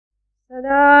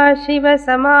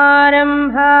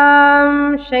सदाशिवसमारम्भां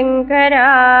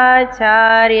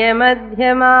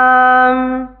शङ्कराचार्यमध्यमाम्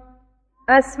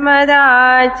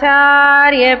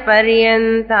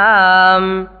अस्मदाचार्यपर्यन्तां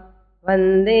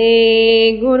वन्दे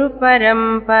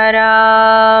गुरुपरम्पराम्।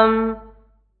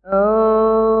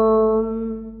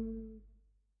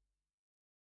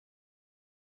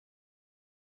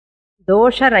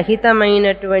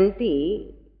 దోషరహితమైనటువంటి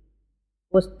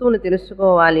వస్తువును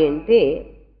తెలుసుకోవాలి అంటే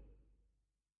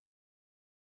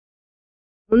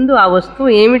ముందు ఆ వస్తువు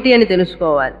ఏమిటి అని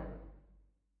తెలుసుకోవాలి.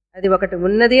 అది ఒకటి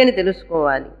ఉన్నది అని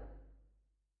తెలుసుకోవాలి.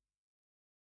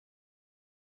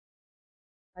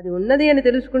 అది ఉన్నది అని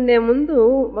తెలుసుకునే ముందు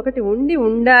ఒకటి ఉండి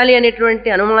ఉండాలి అనేటువంటి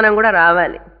అనుమానం కూడా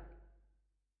రావాలి.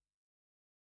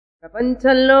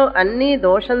 ప్రపంచంలో అన్నీ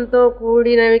దోషంతో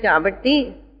కూడినవి కాబట్టి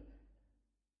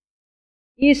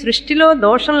ఈ సృష్టిలో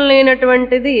దోషం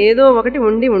లేనటువంటిది ఏదో ఒకటి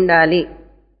ఉండి ఉండాలి.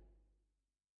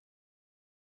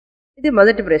 ఇది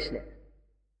మొదటి ప్రశ్న.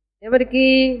 ఎవరికి?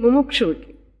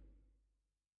 ముముక్షువుకి.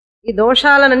 ఈ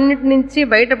దోషాలన్నిటి నుంచి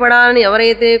బయటపడాలని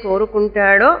ఎవరైతే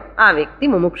కోరుకుంటాడో ఆ వ్యక్తి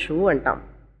ముముక్షువు అంటాం.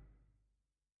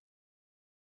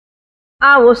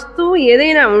 ఆ వస్తువు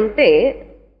ఏదైనా ఉంటే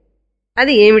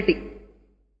అది ఏమిటి,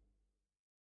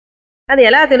 అది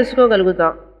ఎలా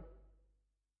తెలుసుకోగలుగుతాం?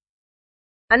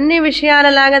 అన్ని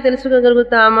విషయాలలాగా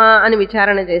తెలుసుకోగలుగుతామా అని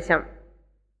విచారణ చేశాం.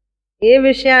 ఏ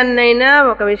విషయాన్నైనా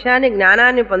ఒక విషయాన్ని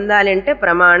జ్ఞానాన్ని పొందాలి అంటే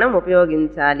ప్రమాణం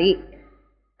ఉపయోగించాలి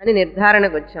అని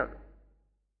నిర్ధారణకు వచ్చాం.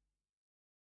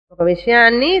 ఒక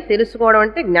విషయాన్ని తెలుసుకోవడం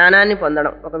అంటే జ్ఞానాన్ని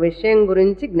పొందడం. ఒక విషయం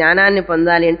గురించి జ్ఞానాన్ని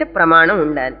పొందాలి అంటే ప్రమాణం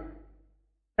ఉండాలి.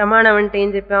 ప్రమాణం అంటే ఏం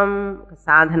చెప్పాం? ఒక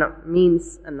సాధనం,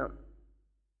 మీన్స్ అన్నాం.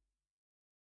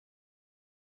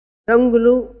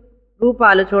 రంగులు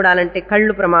రూపాలు చూడాలంటే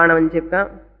కళ్ళు ప్రమాణం అని చెప్పాం.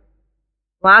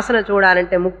 వాసన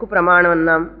చూడాలంటే ముక్కు ప్రమాణం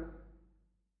అన్నాం.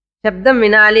 శబ్దం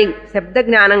వినాలి, శబ్ద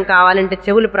జ్ఞానం కావాలంటే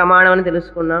చెవులు ప్రమాణం అని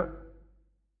తెలుసుకున్నాం.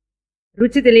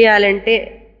 రుచి తెలియాలంటే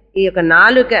ఈ యొక్క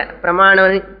నాలుక ప్రమాణం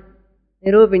అని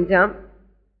నిరూపించాం.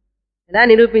 ఎలా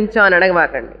నిరూపించాం అని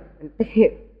అడగబాకండి, అంటే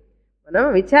మనం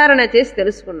విచారణ చేసి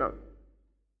తెలుసుకున్నాం.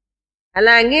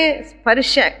 అలాగే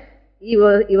స్పర్శ,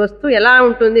 ఈ వస్తువు ఎలా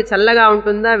ఉంటుంది, చల్లగా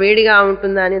ఉంటుందా వేడిగా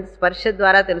ఉంటుందా అనేది స్పర్శ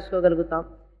ద్వారా తెలుసుకోగలుగుతాం.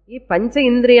 ఈ పంచ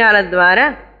ఇంద్రియాల ద్వారా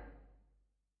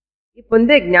ఈ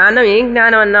పొందే జ్ఞానం ఏం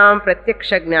జ్ఞానం అన్నాం? ప్రత్యక్ష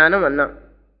జ్ఞానం అన్నాం.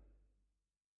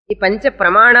 ఈ పంచ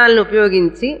ప్రమాణాలను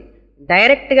ఉపయోగించి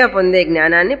డైరెక్ట్గా పొందే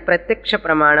జ్ఞానాన్ని ప్రత్యక్ష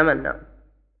ప్రమాణం అన్నాం.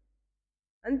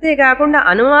 అంతేకాకుండా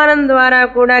అనుమానం ద్వారా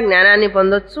కూడా జ్ఞానాన్ని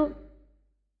పొందొచ్చు,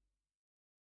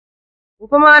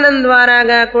 ఉపమానం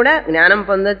ద్వారాగా కూడా జ్ఞానం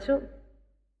పొందొచ్చు.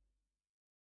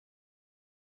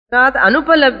 తర్వాత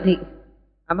అనుపలబ్ధి,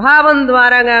 అభావం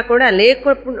ద్వారాగా కూడా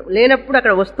లేనప్పుడు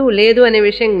అక్కడ వస్తువు లేదు అనే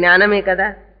విషయం జ్ఞానమే కదా,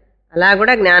 అలా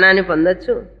కూడా జ్ఞానాన్ని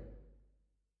పొందొచ్చు.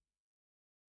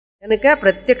 కనుక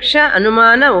ప్రత్యక్ష,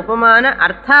 అనుమాన, ఉపమాన,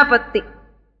 అర్థాపత్తి,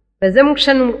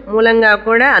 ప్రెజంప్షన్ మూలంగా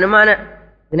కూడా అనుమాన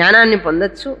జ్ఞానాన్ని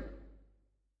పొందొచ్చు.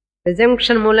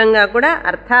 ప్రెజంప్షన్ మూలంగా కూడా,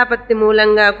 అర్థాపత్తి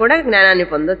మూలంగా కూడా జ్ఞానాన్ని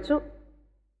పొందొచ్చు.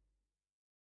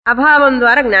 అభావం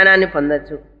ద్వారా జ్ఞానాన్ని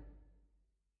పొందొచ్చు.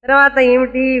 తర్వాత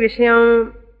ఏమిటి విషయం?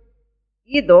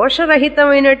 ఈ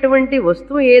దోషరహితమైనటువంటి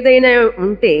వస్తువు ఏదైనా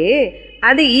ఉంటే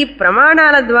అది ఈ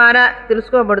ప్రమాణాల ద్వారా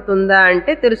తెలుసుకోబడుతుందా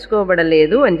అంటే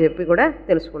తెలుసుకోబడలేదు అని చెప్పి కూడా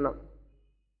తెలుసుకున్నాం.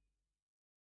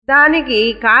 దానికి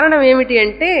కారణం ఏమిటి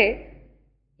అంటే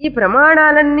ఈ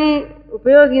ప్రమాణాలన్నీ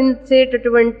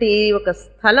ఉపయోగించేటటువంటి ఒక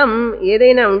స్థలం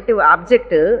ఏదైనా ఉంటే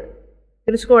ఆబ్జెక్ట్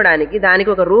తెలుసుకోవడానికి దానికి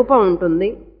ఒక రూపం ఉంటుంది,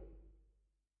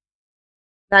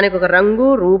 దానికి ఒక రంగు,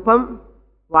 రూపం,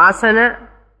 వాసన.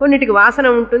 కొన్నిటికి వాసన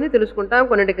ఉంటుంది తెలుసుకుంటాం,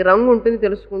 కొన్నిటికి రంగు ఉంటుంది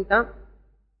తెలుసుకుంటాం,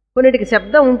 కొన్నిటికి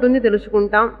శబ్దం ఉంటుంది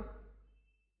తెలుసుకుంటాం.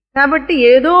 కాబట్టి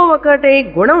ఏదో ఒకటి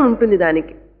గుణం ఉంటుంది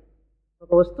దానికి.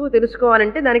 ఒక వస్తువు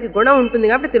తెలుసుకోవాలంటే దానికి గుణం ఉంటుంది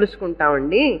కాబట్టి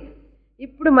తెలుసుకుంటామండి.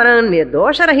 ఇప్పుడు మనం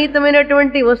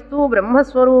దోషరహితమైనటువంటి వస్తువు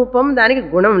బ్రహ్మస్వరూపం, దానికి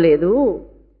గుణం లేదు,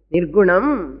 నిర్గుణం,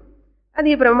 అది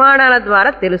ప్రమాణాల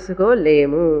ద్వారా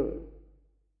తెలుసుకోలేము.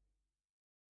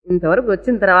 ఇంతవరకు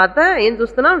వచ్చిన తర్వాత ఏం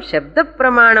చూస్తున్నాం? శబ్ద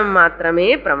ప్రమాణం మాత్రమే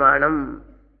ప్రమాణం.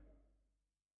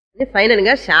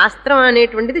 ఫైనల్గా శాస్త్రం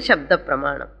అనేటువంటిది శబ్ద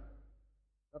ప్రమాణం,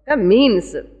 ఒక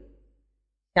మీన్స్.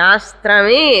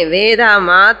 శాస్త్రమే, వేద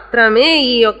మాత్రమే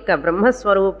ఈ యొక్క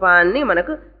బ్రహ్మస్వరూపాన్ని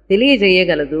మనకు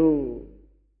తెలియజేయగలదు.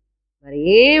 మరి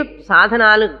ఏ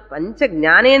సాధనాలు, పంచ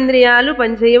జ్ఞానేంద్రియాలు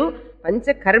పనిచేయవు, పంచ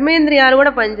కర్మేంద్రియాలు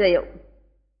కూడా పనిచేయవు.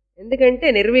 ఎందుకంటే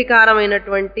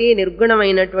నిర్వికారమైనటువంటి,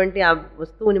 నిర్గుణమైనటువంటి ఆ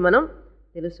వస్తువుని మనం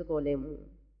తెలుసుకోలేము.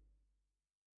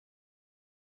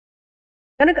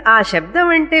 కనుక ఆ శబ్దం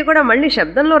అంటే కూడా మళ్ళీ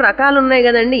శబ్దంలో రకాలు ఉన్నాయి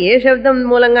కదండి. ఏ శబ్దం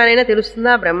మూలంగానైనా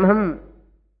తెలుస్తుందా బ్రహ్మం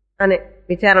అనే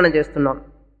విచారణ చేస్తున్నాం.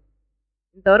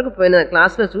 ఇంతవరకు పోయిన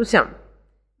క్లాస్లో చూసాం.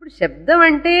 ఇప్పుడు శబ్దం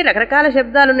అంటే రకరకాల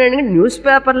శబ్దాలు ఉన్నాయండి. న్యూస్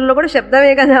పేపర్లలో కూడా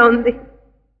శబ్దమే కదా ఉంది.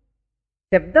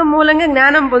 శబ్దం మూలంగా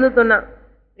జ్ఞానం పొందుతున్నాం.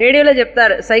 రేడియోలో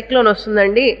చెప్తారు సైక్లోన్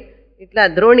వస్తుందండి, ఇట్లా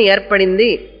ద్రోణి ఏర్పడింది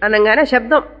అనగానే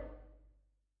శబ్దం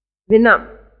విన్నాం.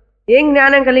 ఏం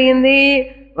జ్ఞానం కలిగింది?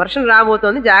 వర్షం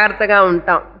రాబోతోంది, జాగ్రత్తగా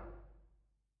ఉంటాం.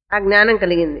 ఆ జ్ఞానం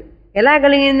కలిగింది. ఎలా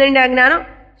కలిగిందండి ఆ జ్ఞానం?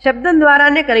 శబ్దం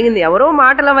ద్వారానే కలిగింది. ఎవరో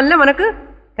మాటల వల్ల మనకు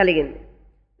కలిగింది.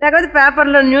 లేకపోతే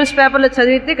పేపర్లో న్యూస్ పేపర్లో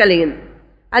చదివితే కలిగింది.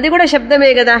 అది కూడా శబ్దమే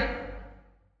కదా.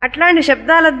 అట్లాంటి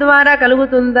శబ్దాల ద్వారా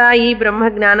కలుగుతుందా ఈ బ్రహ్మ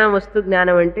జ్ఞానం, వస్తు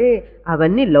జ్ఞానం? అంటే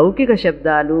అవన్నీ లౌకిక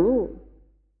శబ్దాలు.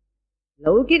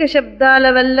 లౌకిక శబ్దాల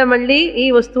వల్ల మళ్ళీ ఈ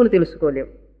వస్తువును తెలుసుకోలేం.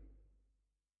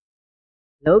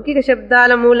 లౌకిక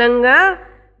శబ్దాల మూలంగా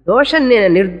దోషం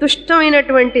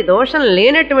నిర్దుష్టమైనటువంటి దోషం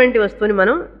లేనటువంటి వస్తువుని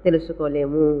మనం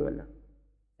తెలుసుకోలేము అన్నా.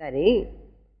 సరే,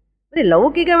 మరి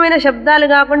లౌకికమైన శబ్దాలు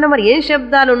కాకుండా మరి ఏం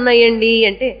శబ్దాలు ఉన్నాయండి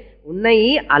అంటే ఉన్నాయి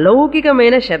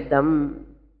అలౌకికమైన శబ్దం.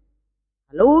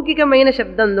 అలౌకికమైన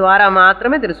శబ్దం ద్వారా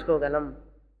మాత్రమే తెలుసుకోగలం.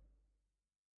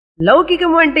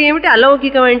 లౌకికము అంటే ఏమిటి,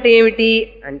 అలౌకికం అంటే ఏమిటి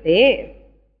అంటే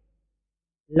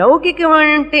లౌకికం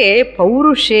అంటే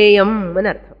పౌరుషేయం అని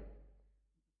అర్థం.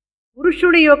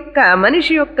 పురుషుడి యొక్క,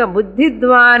 మనిషి యొక్క బుద్ధి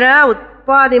ద్వారా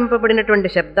ఉత్పాదింపబడినటువంటి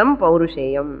శబ్దం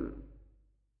పౌరుషేయం.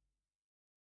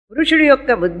 పురుషుడి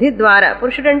యొక్క బుద్ధి ద్వారా,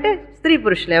 పురుషుడు అంటే స్త్రీ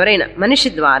పురుషులు ఎవరైనా, మనిషి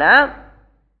ద్వారా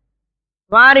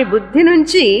వారి బుద్ధి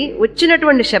నుంచి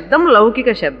వచ్చినటువంటి శబ్దం లౌకిక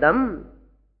శబ్దం.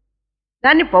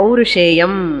 దాన్ని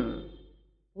పౌరుషేయం,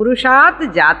 పురుషాత్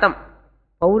జాతం,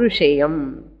 పౌరుషేయం.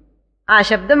 ఆ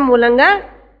శబ్దం మూలంగా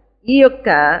ఈ యొక్క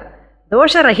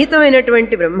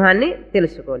దోషరహితమైనటువంటి బ్రహ్మాన్ని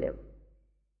తెలుసుకోలేం.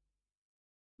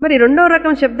 మరి రెండో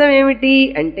రకం శబ్దం ఏమిటి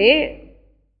అంటే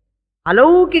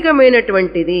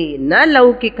అలౌకికమైనటువంటిది. న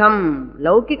లౌకికం,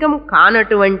 లౌకికం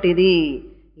కానటువంటిది,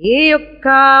 ఏ యొక్క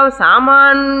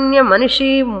సామాన్య మనిషి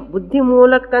బుద్ధి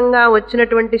మూలకంగా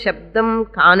వచ్చినటువంటి శబ్దం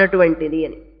కానటువంటిది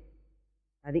అని.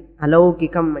 అది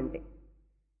అలౌకికం అంటే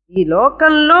ఈ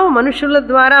లోకంలో మనుషుల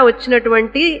ద్వారా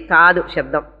వచ్చినటువంటి కాదు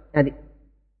శబ్దం. అది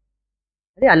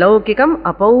అది అలౌకికం,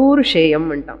 అపౌరుషేయం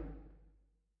అంటాం.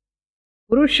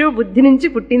 పురుషు బుద్ధి నుంచి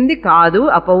పుట్టింది కాదు,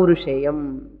 అపౌరుషేయం.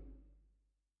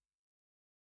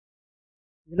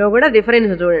 ఇందులో కూడా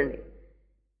డిఫరెన్స్ చూడండి.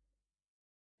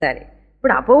 సరే,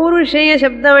 ఇప్పుడు అపౌరుషేయ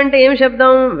శబ్దం అంటే ఏం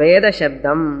శబ్దం? వేద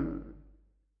శబ్దం.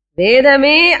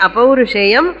 వేదమే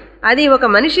అపౌరుషేయం. అది ఒక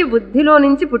మనిషి బుద్ధిలో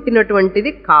నుంచి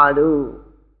పుట్టినటువంటిది కాదు.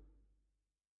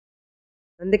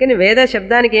 అందుకని వేద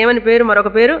శబ్దానికి ఏమని పేరు?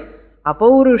 మరొక పేరు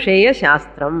అపౌరుషేయ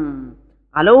శాస్త్రం,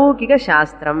 అలౌకిక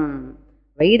శాస్త్రం.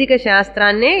 వైదిక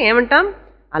శాస్త్రాన్నే ఏమంటాం?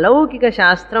 అలౌకిక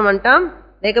శాస్త్రం అంటాం,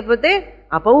 లేకపోతే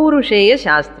అపౌరుషేయ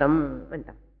శాస్త్రం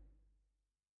అంటాం.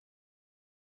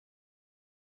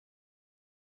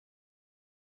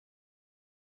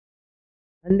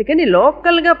 అందుకని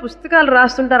లోకల్గా పుస్తకాలు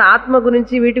రాస్తుంటారు ఆత్మ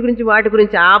గురించి, వీటి గురించి, వాటి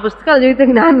గురించి. ఆ పుస్తకాలు చదివితే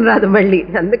జ్ఞానం రాదు మళ్ళీ.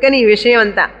 అందుకని ఈ విషయం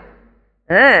అంతా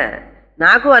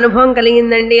నాకు అనుభవం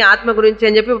కలిగిందండి ఆత్మ గురించి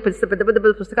అని చెప్పి పెద్ద పెద్ద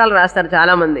పుస్తకాలు రాస్తారు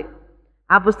చాలామంది.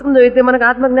 ఆ పుస్తకం చదివితే మనకు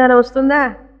ఆత్మజ్ఞానం వస్తుందా?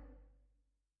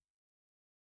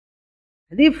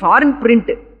 అది ఫారిన్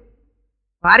ప్రింట్,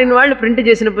 ఫారిన్ వాళ్ళు ప్రింట్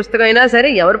చేసిన పుస్తకం అయినా సరే,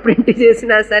 ఎవరు ప్రింట్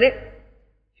చేసినా సరే,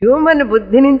 హ్యూమన్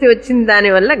బుద్ధి నుంచి వచ్చిన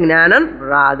దానివల్ల జ్ఞానం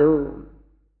రాదు.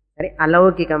 సరే,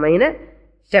 అలౌకికమైన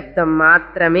శబ్దం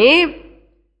మాత్రమే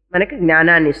మనకి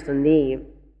జ్ఞానాన్ని ఇస్తుంది.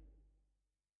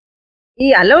 ఈ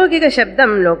అలౌకిక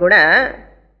శబ్దంలో కూడా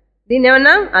దీన్ని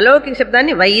ఏమన్నా, అలౌకిక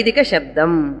శబ్దాన్ని వైదిక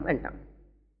శబ్దం అంటాం.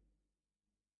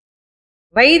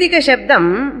 వైదిక శబ్దం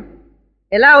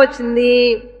ఎలా వచ్చింది?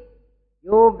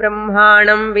 యో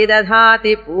బ్రహ్మాణం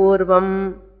విదధాతి పూర్వం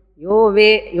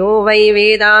యో వై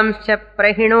వేదాంశ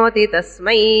ప్రహిణోతి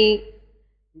తస్మై.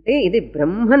 అంటే ఇది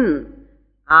బ్రహ్మన్,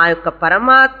 ఆ యొక్క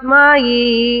పరమాత్మ ఈ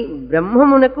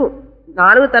బ్రహ్మమునకు,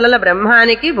 4 తలల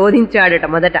బ్రహ్మానికి బోధించాడట.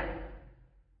 మొదట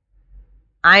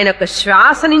ఆయన యొక్క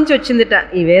శ్వాస నుంచి వచ్చిందిట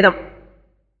ఈ వేదం.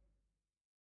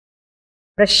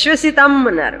 ప్రశ్వసితం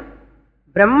అన్నారు.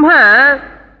 బ్రహ్మ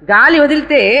గాలి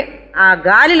వదిలితే ఆ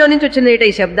గాలిలో నుంచి వచ్చిందిట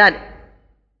ఈ శబ్దాలు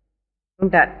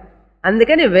ఉంటారు.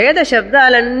 అందుకని వేద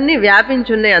శబ్దాలన్నీ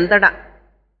వ్యాపించున్నాయి అంతటా.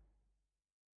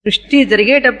 సృష్టి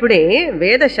జరిగేటప్పుడే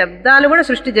వేద శబ్దాలు కూడా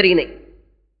సృష్టి జరిగినాయి.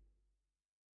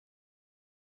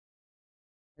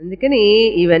 అందుకని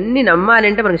ఇవన్నీ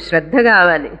నమ్మాలంటే మనకు శ్రద్ధ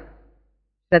కావాలి.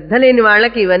 శ్రద్ధ లేని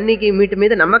వాళ్ళకి ఇవన్నీకి వీటి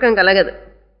మీద నమ్మకం కలగదు.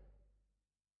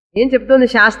 ఏం చెప్తోంది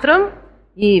శాస్త్రం?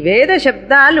 ఈ వేద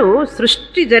శబ్దాలు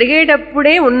సృష్టి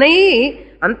జరిగేటప్పుడే ఉన్నాయి,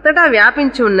 అంతటా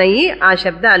వ్యాపించి ఉన్నాయి. ఆ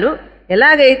శబ్దాలు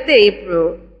ఎలాగైతే ఇప్పుడు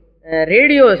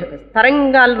రేడియో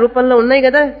తరంగాల రూపంలో ఉన్నాయి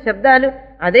కదా శబ్దాలు,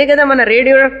 అదే కదా మన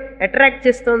రేడియో అట్రాక్ట్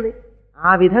చేస్తోంది.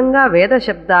 ఆ విధంగా వేద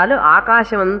శబ్దాలు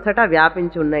ఆకాశం అంతటా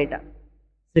వ్యాపించి ఉన్నాయిట.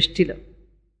 సృష్టిలో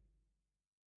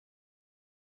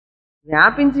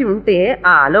వ్యాపించి ఉంటే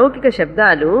ఆ అలౌకిక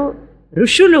శబ్దాలు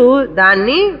ఋషులు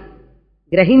దాన్ని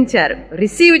గ్రహించారు,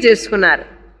 రిసీవ్ చేసుకున్నారు.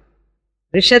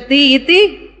 రిషతి ఇతి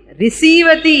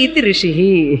రిసీవతి ఇతి ఋషి,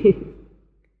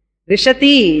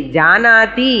 రిషతి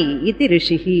జానాతి ఇతి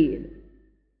ఋషి.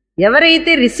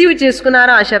 ఎవరైతే రిసీవ్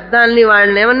చేసుకున్నారో ఆ శబ్దాల్ని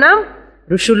వాళ్ళని ఏమన్నాం?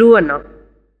 ఋషులు అన్నాం.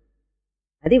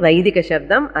 అది వైదిక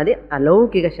శబ్దం, అది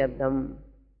అలౌకిక శబ్దం.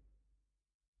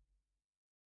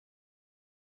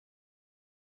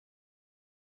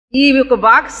 ఈ ఒక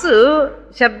బాక్స్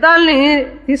శబ్దాల్ని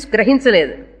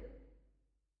గ్రహించలేదు,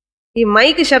 ఈ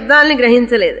మైక్ శబ్దాల్ని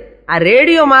గ్రహించలేదు, ఆ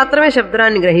రేడియో మాత్రమే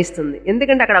శబ్దాన్ని గ్రహిస్తుంది.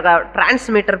 ఎందుకంటే అక్కడ ఒక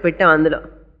ట్రాన్స్మిటర్ పెట్టాం, అందులో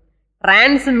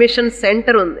ట్రాన్స్మిషన్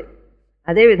సెంటర్ ఉంది.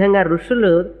 అదేవిధంగా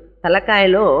ఋషులు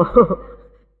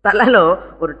తలలో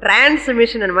ఒక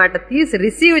ట్రాన్స్మిషన్ అనమాట, తీసి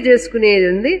రిసీవ్ చేసుకునేది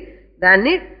ఉంది,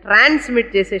 దాన్ని ట్రాన్స్మిట్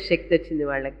చేసే శక్తి వచ్చింది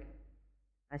వాళ్ళకి.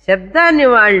 ఆ శబ్దాన్ని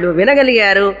వాళ్ళు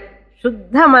వినగలిగారు,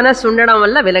 శుద్ధ మనస్సు ఉండడం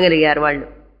వల్ల వినగలిగారు వాళ్ళు.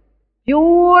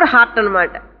 ప్యూర్ హార్ట్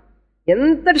అనమాట.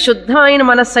 ఎంతటి శుద్ధమైన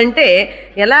మనస్సు అంటే,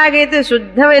 ఎలాగైతే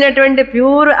శుద్ధమైనటువంటి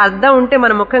ప్యూర్ అద్దం ఉంటే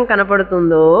మన ముఖం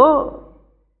కనపడుతుందో,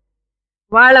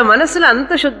 వాళ్ళ మనసులు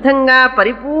అంత శుద్ధంగా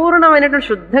పరిపూర్ణమైనటువంటి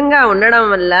శుద్ధంగా ఉండడం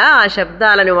వల్ల ఆ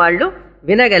శబ్దాలను వాళ్ళు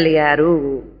వినగలిగారు.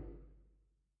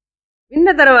 విన్న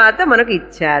తర్వాత మనకు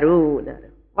ఇచ్చారు.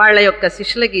 వాళ్ళ యొక్క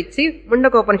శిష్యులకి ఇచ్చి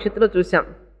ముండకోపనిషత్తులో చూసాం.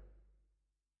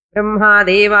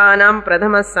 బ్రహ్మాదేవానాం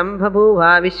ప్రథమ సంభూవ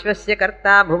విశ్వస్య కర్త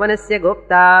భువనస్య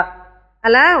గోప్త.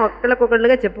 అలా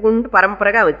ఒక్కళ్ళకొకళ్ళుగా చెప్పుకుంటూ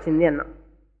పరంపరగా వచ్చింది అన్నాం.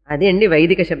 అదే అండి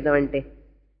వైదిక శబ్దం అంటే.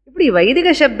 ఇప్పుడు ఈ వైదిక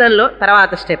శబ్దంలో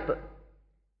తర్వాత స్టెప్,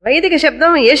 వైదిక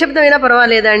శబ్దం ఏ శబ్దమైనా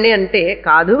పర్వాలేదండి అంటే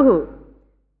కాదు.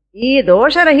 ఈ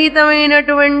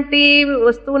దోషరహితమైనటువంటి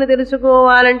వస్తువుని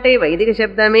తెలుసుకోవాలంటే వైదిక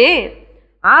శబ్దమే.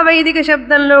 ఆ వైదిక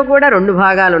శబ్దంలో కూడా 2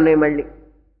 భాగాలు ఉన్నాయి మళ్ళీ,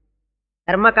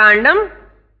 కర్మకాండం,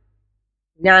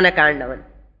 జ్ఞానకాండం అని.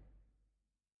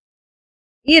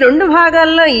 ఈ 2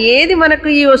 భాగాల్లో ఏది మనకు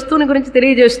ఈ వస్తువుని గురించి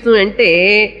తెలియజేస్తుంది అంటే,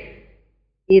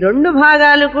 ఈ 2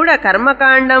 భాగాలు కూడా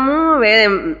కర్మకాండము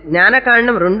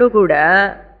జ్ఞానకాండం 2 కూడా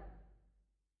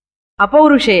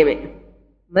అపౌరుషేయమే,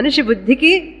 మనిషి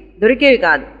బుద్ధికి దొరికేవి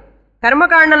కాదు.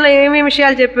 కర్మకాండంలో ఏమేమి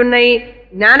విషయాలు చెప్పున్నాయి,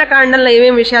 జ్ఞానకాండంలో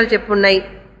ఏమేమి విషయాలు చెప్పున్నాయి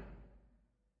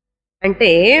అంటే,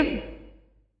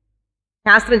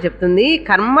 శాస్త్రం చెప్తుంది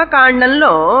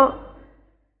కర్మకాండంలో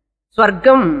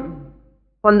స్వర్గం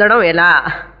పొందడం ఎలా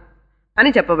అని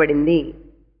చెప్పబడింది.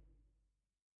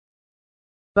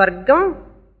 స్వర్గం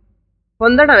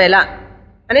పొందడం ఎలా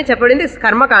అని చెప్పబడింది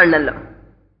కర్మకాండంలో.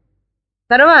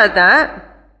 తర్వాత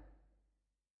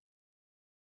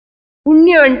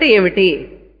పుణ్యం అంటే ఏమిటి,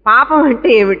 పాపం అంటే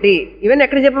ఏమిటి, ఇవన్నీ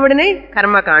ఎక్కడ చెప్పబడినాయి?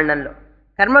 కర్మకాండంలో.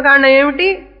 కర్మకాండం ఏమిటి?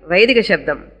 వైదిక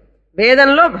శబ్దం,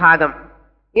 వేదంలో భాగం.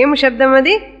 ఏమి శబ్దం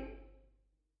అది?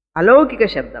 అలౌకిక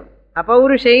శబ్దం,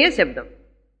 అపౌరుషేయ శబ్దం.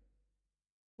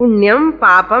 పుణ్యం,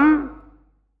 పాపం,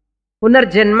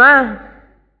 పునర్జన్మ,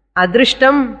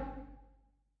 అదృష్టం,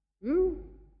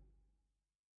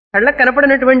 కళ్ళకు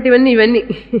కనపడినటువంటివన్నీ ఇవన్నీ.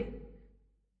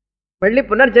 మళ్ళీ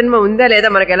పునర్జన్మ ఉందా లేదా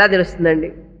మనకు ఎలా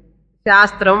తెలుస్తుందండి?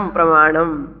 శాస్త్రం ప్రమాణం.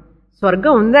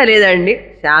 స్వర్గం ఉందా లేదా అండి?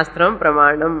 శాస్త్రం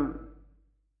ప్రమాణం.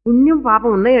 పుణ్యం పాపం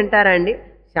ఉన్నాయి అంటారా అండి?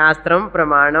 శాస్త్రం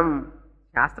ప్రమాణం.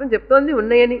 శాస్త్రం చెప్తోంది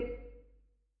ఉన్నాయని,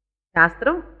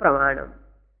 శాస్త్రం ప్రమాణం.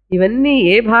 ఇవన్నీ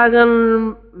ఏ భాగం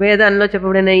వేదాల్లో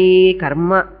చెప్పబడినాయి?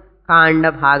 కర్మకాండ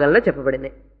భాగంలో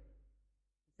చెప్పబడినాయి.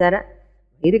 సరే,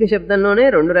 వైదిక శబ్దంలోనే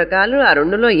 2 రకాలు, ఆ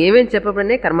 2లో ఏమేమి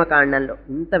చెప్పబడినాయి? కర్మకాండంలో.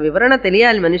 ఇంత వివరణ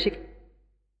తెలియాలి మనిషికి.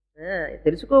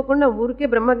 తెలుసుకోకుండా ఊరికే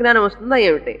బ్రహ్మజ్ఞానం వస్తుందా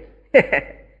ఏమిటి?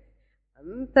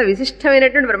 అంత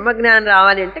విశిష్టమైనటువంటి బ్రహ్మజ్ఞానం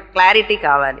రావాలి అంటే క్లారిటీ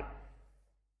కావాలి.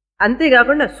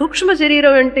 అంతేకాకుండా సూక్ష్మ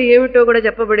శరీరం అంటే ఏమిటో కూడా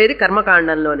చెప్పబడేది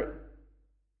కర్మకాండంలోనే.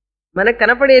 మనకు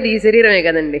కనపడేది ఈ శరీరమే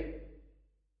కదండి.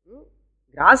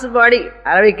 గ్రాస్ బాడీ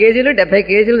 60 కేజీలు 70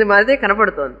 కేజీలు మాత్రమే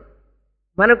కనపడుతోంది.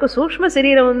 మనకు సూక్ష్మ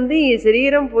శరీరం ఉంది. ఈ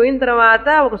శరీరం పోయిన తర్వాత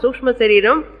ఒక సూక్ష్మ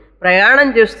శరీరం ప్రయాణం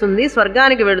చేస్తుంది,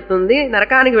 స్వర్గానికి వెళుతుంది,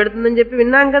 నరకానికి వెళుతుందని చెప్పి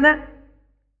విన్నాం కదా.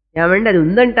 ఏమండి అది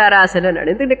ఉందంటారా అసలు అన్నాడు.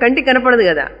 ఎందుకంటే కంటికి కనపడదు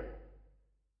కదా.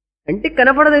 కంటికి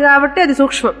కనపడదు కాబట్టి అది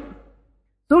సూక్ష్మం,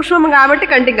 సూక్ష్మం కాబట్టి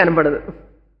కంటికి కనపడదు.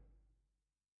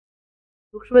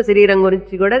 సూక్ష్మ శరీరం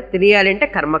గురించి కూడా తెలియాలంటే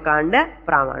కర్మకాండ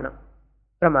ప్రమాణం.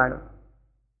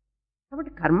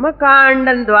 కాబట్టి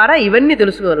కర్మకాండం ద్వారా ఇవన్నీ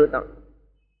తెలుసుకోగలుగుతాం.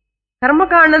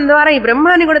 కర్మకాండం ద్వారా ఈ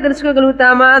బ్రహ్మాన్ని కూడా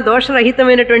తెలుసుకోగలుగుతామా?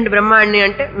 దోషరహితమైనటువంటి బ్రహ్మాన్ని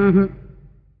అంటే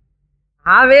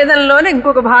ఆ వేదంలోనే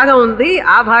ఇంకొక భాగం ఉంది,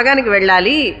 ఆ భాగానికి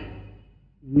వెళ్ళాలి.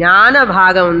 జ్ఞాన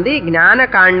భాగం ఉంది,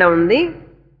 జ్ఞానకాండం ఉంది,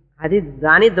 అది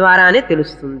దాని ద్వారానే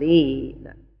తెలుస్తుంది.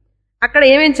 అక్కడ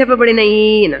ఏమేమి చెప్పబడినాయి?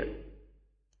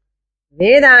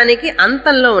 వేదానికి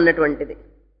అంతంలో ఉన్నటువంటిది.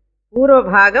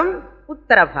 పూర్వభాగం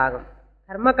ఉత్తర భాగం.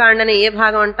 కర్మకాండని ఏ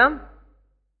భాగం అంటాం?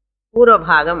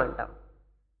 పూర్వభాగం అంటాం.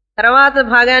 తర్వాత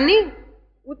భాగాన్ని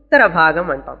ఉత్తర భాగం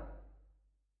అంటాం.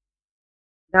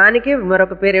 దానికి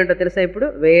మరొక పేరేంటో తెలుసా ఇప్పుడు?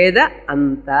 వేద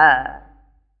అంత.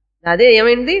 అదే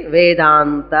ఏమైంది?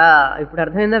 వేదాంత. ఇప్పుడు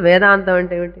అర్థమైందా వేదాంతం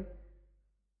అంటే ఏమిటి?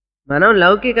 మనం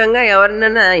లౌకికంగా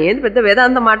ఎవరినైనా ఏంది పెద్ద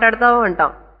వేదాంతం మాట్లాడతావు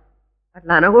అంటాం.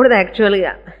 అట్లా అనకూడదు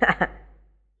యాక్చువల్గా.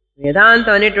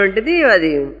 వేదాంతం అనేటువంటిది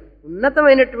అది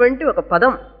ఉన్నతమైనటువంటి ఒక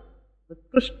పదం,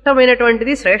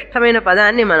 ఉత్కృష్టమైనటువంటిది, శ్రేష్టమైన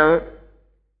పదాన్ని మనం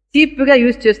చీప్గా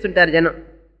యూజ్ చేస్తుంటారు జనం.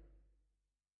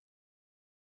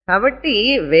 కాబట్టి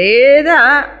వేద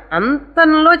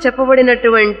అంతంలో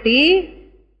చెప్పబడినటువంటి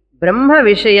బ్రహ్మ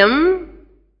విషయం,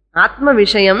 ఆత్మ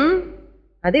విషయం,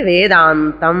 అది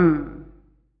వేదాంతం.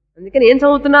 అందుకని ఏం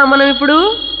చదువుతున్నాం మనం ఇప్పుడు?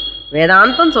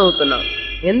 వేదాంతం చదువుతున్నాం.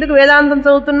 ఎందుకు వేదాంతం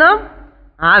చదువుతున్నాం?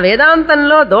 ఆ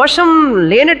వేదాంతంలో దోషం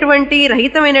లేనటువంటి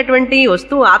రహితమైనటువంటి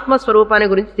వస్తువు ఆత్మస్వరూపాన్ని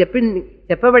గురించి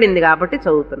చెప్పబడింది కాబట్టి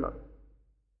చదువుతున్నాం.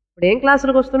 ఇప్పుడు ఏం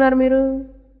క్లాసులకు వస్తున్నారు మీరు?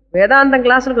 వేదాంతం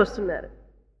క్లాసులకు వస్తున్నారు.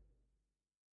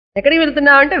 ఎక్కడికి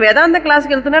వెళ్తున్నామంటే వేదాంత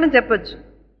క్లాసుకి వెళ్తున్నారని చెప్పచ్చు,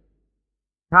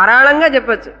 ధారాళంగా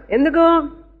చెప్పచ్చు. ఎందుకు?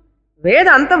 వేద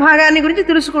అంతభాగాన్ని గురించి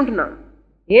తెలుసుకుంటున్నాం.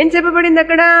 ఏం చెప్పబడింది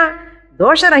అక్కడ?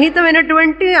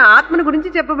 దోషరహితమైనటువంటి ఆత్మని గురించి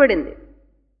చెప్పబడింది.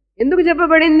 ఎందుకు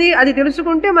చెప్పబడింది? అది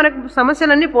తెలుసుకుంటే మనకు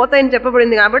సమస్యలన్నీ పోతాయని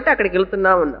చెప్పబడింది కాబట్టి అక్కడికి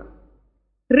వెళ్తున్నా ఉన్నాం.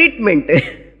 ట్రీట్మెంట్.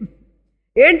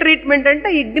 ఏం ట్రీట్మెంట్ అంటే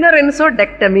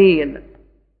ఇగ్నరెన్సోడెక్టమీ అన్న,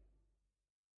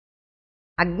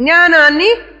 అజ్ఞానాన్ని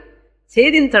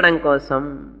ఛేదించడం కోసం.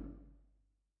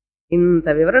 ఇంత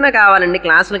వివరణ కావాలండి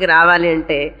క్లాసులకి రావాలి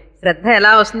అంటే. శ్రద్ధ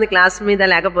ఎలా వస్తుంది క్లాస్ మీద?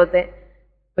 లేకపోతే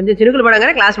కొంచెం చినుకులు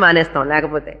పడగానే క్లాస్ మానేస్తాం.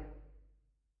 లేకపోతే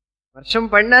వర్షం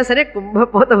పడినా సరే,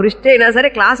 కుంభపోత వృష్టి అయినా సరే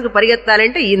క్లాసుకు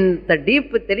పరిగెత్తాలంటే ఇంత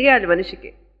డీప్ తెలియాలి మనిషికి.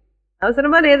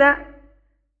 అవసరమా లేదా?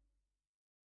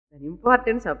 దాని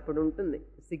ఇంపార్టెన్స్ అప్పుడు ఉంటుంది,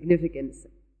 సిగ్నిఫికెన్స్.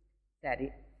 సరే,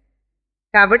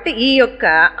 కాబట్టి ఈ యొక్క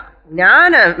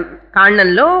జ్ఞాన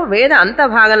కాండంలో వేద అంత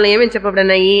భాగంలో ఏమేమి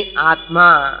చెప్పబడినాయి? ఆత్మ.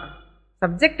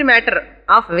 సబ్జెక్ట్ మ్యాటర్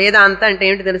ఆఫ్ వేదాంత అంటే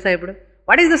ఏమిటి తెలుసా ఇప్పుడు?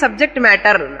 What is the subject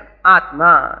matter? ఆత్మ.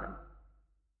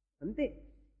 అంతే.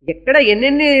 ఎక్కడ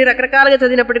ఎన్నెన్ని రకరకాలుగా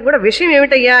చదివినప్పటికీ కూడా విషయం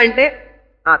ఏమిటయ్యా అంటే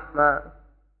ఆత్మ.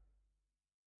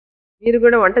 మీరు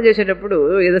కూడా వంట చేసేటప్పుడు,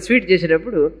 ఏదో స్వీట్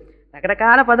చేసేటప్పుడు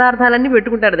రకరకాల పదార్థాలన్నీ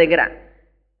పెట్టుకుంటారు దగ్గర.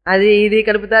 అది ఇది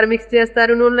కలుపుతారు, మిక్స్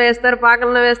చేస్తారు, నూనెలో వేస్తారు,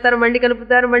 పాకంలో వేస్తారు, మళ్ళీ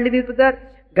కలుపుతారు, మళ్ళీ తిప్పుతారు.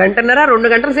 1.5 2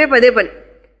 గంటల సేపు అదే పని.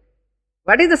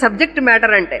 What is the subject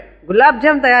matter అంటే? గులాబ్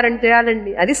జామ్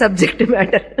చేయాలండి, అది సబ్జెక్ట్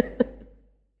మ్యాటర్,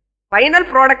 ఫైనల్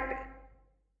ప్రోడక్ట్.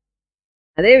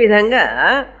 అదేవిధంగా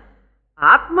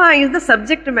ఆత్మ ఈజ్ ద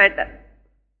సబ్జెక్ట్ మ్యాటర్.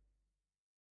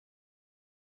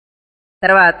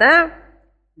 తర్వాత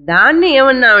దాన్ని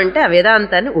ఏమన్నామంటే ఆ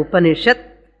వేదాంతాన్ని ఉపనిషత్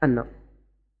అన్నాం.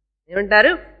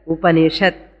 ఏమంటారు?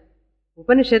 ఉపనిషత్.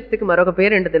 ఉపనిషత్తుకి మరొక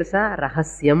పేరు ఏంటో తెలుసా?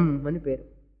 రహస్యం అని పేరు.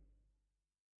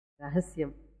 రహస్యం.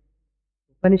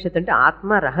 ఉపనిషత్ అంటే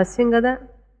ఆత్మ రహస్యం కదా,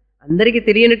 అందరికీ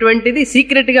తెలియనటువంటిది,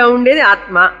 సీక్రెట్గా ఉండేది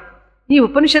ఆత్మ. ఈ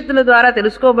ఉపనిషత్తుల ద్వారా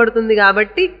తెలుసుకోబడుతుంది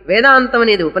కాబట్టి వేదాంతం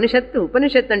అనేది ఉపనిషత్తు.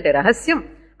 ఉపనిషత్తు అంటే రహస్యం,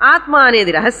 ఆత్మ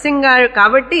అనేది రహస్యంగా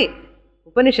కాబట్టి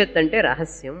ఉపనిషత్తు అంటే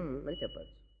రహస్యం అని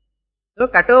చెప్పచ్చు. సో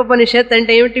కఠోపనిషత్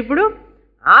అంటే ఏమిటి? ఇప్పుడు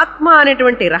ఆత్మ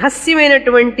అనేటువంటి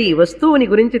రహస్యమైనటువంటి వస్తువుని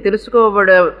గురించి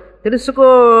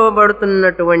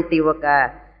తెలుసుకోబడుతున్నటువంటి ఒక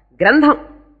గ్రంథం.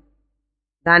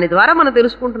 దాని ద్వారా మనం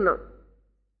తెలుసుకుంటున్నాం.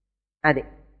 అది.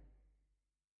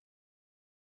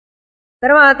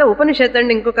 తర్వాత ఉపనిషత్తు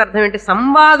అంటే ఇంకొక అర్థం ఏంటి?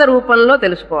 సంవాద రూపంలో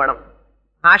తెలుసుకోవడం.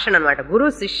 భాషణ అన్నమాట. గురు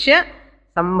శిష్య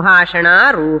సంభాషణ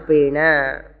రూపేణ.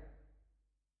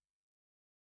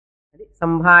 అది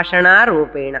సంభాషణ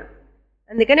రూపేణ.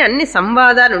 అందుకని అన్ని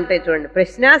సంవాదాలు ఉంటాయి చూడండి.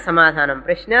 ప్రశ్న సమాధానం,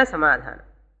 ప్రశ్న సమాధానం.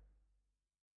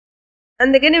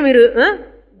 అందుకని మీరు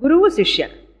గురువు శిష్య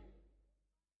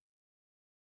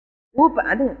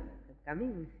అది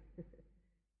కమింగ్.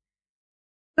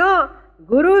 సో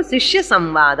గురు శిష్య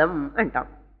సంవాదం అంటాం.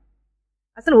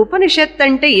 అసలు ఉపనిషత్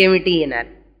అంటే ఏమిటి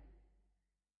అన్నారు.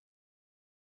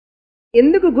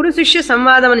 ఎందుకు గురు శిష్య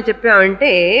సంవాదం అని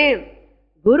చెప్పామంటే,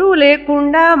 గురువు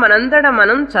లేకుండా మనంతటా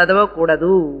మనం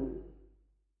చదవకూడదు.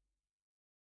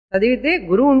 చదివితే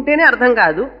గురువు ఉంటేనే అర్థం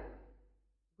కాదు,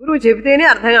 గురువు చెబితేనే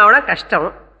అర్థం కావడం కష్టం.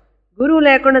 గురువు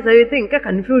లేకుండా చదివితే ఇంకా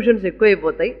కన్ఫ్యూషన్స్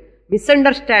ఎక్కువైపోతాయి,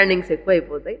 మిస్అండర్స్టాండింగ్స్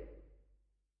ఎక్కువైపోతాయి.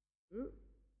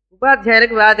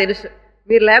 ఉపాధ్యాయులకు బాగా తెలుసు.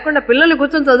 మీరు లేకుండా పిల్లల్ని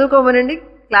కూర్చొని చదువుకోమనండి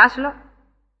క్లాసులో.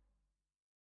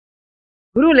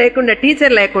 గురువు లేకుండా,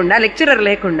 టీచర్ లేకుండా, లెక్చరర్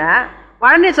లేకుండా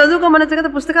వాళ్ళని చదువుకోమనొచ్చు కదా.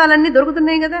 పుస్తకాలన్నీ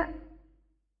దొరుకుతున్నాయి కదా,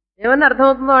 ఏమన్నా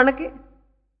అర్థమవుతుందో వాళ్ళకి.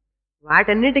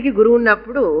 వాటన్నిటికీ గురువు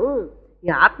ఉన్నప్పుడు ఈ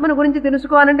ఆత్మను గురించి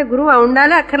తెలుసుకోవాలంటే గురువు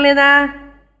ఉండాలి అక్కర్లేదా?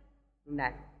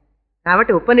 ఉండాలి.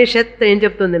 కాబట్టి ఉపనిషత్తు ఏం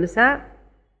చెప్తుంది తెలుసా,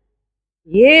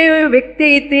 ఏ వ్యక్తి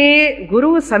అయితే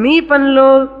గురువు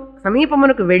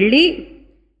సమీపమునకు వెళ్ళి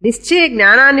నిశ్చయ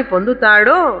జ్ఞానాన్ని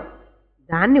పొందుతాడో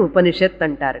దాన్ని ఉపనిషత్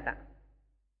అంటారట.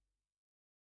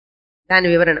 దాని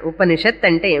వివరణ, ఉపనిషత్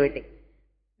అంటే ఏమిటి?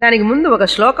 దానికి ముందు ఒక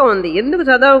శ్లోకం ఉంది. ఎందుకు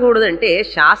చదవకూడదంటే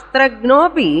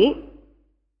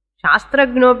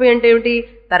శాస్త్రజ్ఞోపి అంటే ఏమిటి?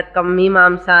 తర్కం,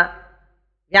 మీమాంస,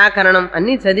 వ్యాకరణం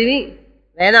అన్నీ చదివి,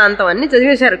 వేదాంతం అన్నీ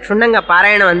చదివేశారు క్షుణ్ణంగా,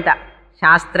 పారాయణం అంతా.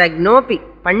 శాస్త్రజ్ఞోపి,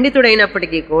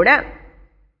 పండితుడైనప్పటికీ కూడా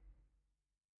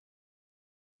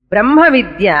బ్రహ్మ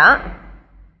విద్య,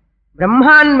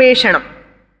 బ్రహ్మాన్వేషణం,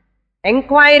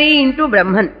 ఎంక్వైరీ ఇంటూ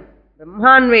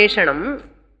బ్రహ్మాన్వేషణం.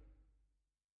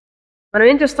 మనం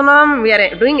ఏం చేస్తున్నాం? We are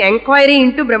doing enquiry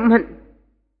into Brahman,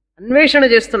 అన్వేషణ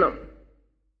చేస్తున్నాం.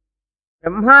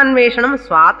 బ్రహ్మాన్వేషణం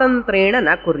స్వాతంత్రేణ న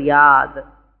కుర్యాద్,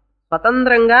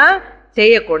 స్వతంత్రంగా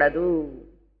చేయకూడదు.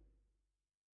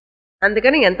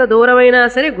 అందుకని ఎంత దూరమైనా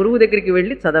సరే గురువు దగ్గరికి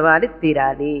వెళ్ళి చదవాలి,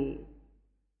 తీరాలి.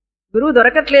 గురువు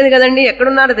దొరకట్లేదు కదండి,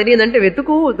 ఎక్కడున్నారో తెలియదంటే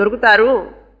వెతుకు, దొరుకుతారు.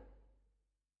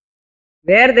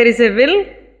 Where there is a will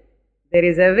there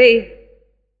is a వే.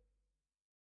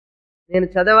 నేను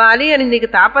చదవాలి అని నీకు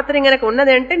తాపత్రయం కనుక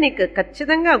ఉన్నది అంటే నీకు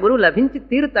ఖచ్చితంగా గురువు లభించి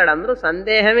తీరుతాడు, అందులో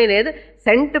సందేహమే లేదు.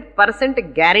 100%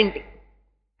 guarantee.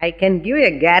 I can give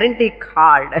a guarantee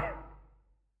card.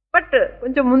 But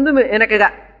కొంచెం ముందు వెనకగా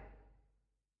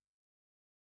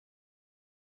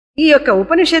ఈ యొక్క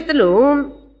ఉపనిషత్తులు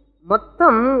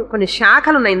మొత్తం కొన్ని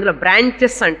శాఖలు ఉన్నాయి, ఇందులో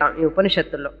బ్రాంచెస్ అంటాం ఈ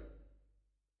ఉపనిషత్తుల్లో.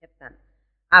 చెప్తాను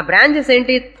ఆ బ్రాంచెస్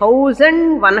ఏంటి.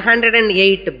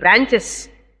 1108 బ్రాంచెస్,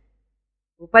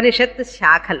 ఉపనిషత్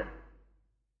శాఖలు.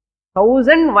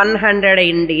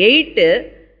 1108,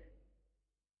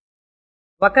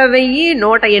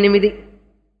 1108,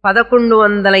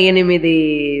 1108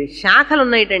 శాఖలు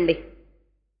ఉన్నాయిటండి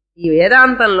ఈ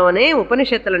వేదాంతంలోనే.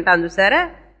 ఉపనిషత్తులు అంటాను చూసారా,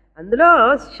 అందులో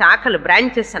శాఖలు,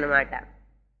 బ్రాంచెస్ అన్నమాట.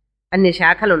 అన్ని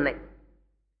శాఖలు ఉన్నాయి.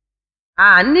 ఆ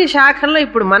అన్ని శాఖల్లో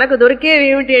ఇప్పుడు మనకు దొరికేవి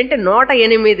ఏమిటి అంటే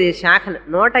 108 శాఖలు,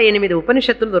 108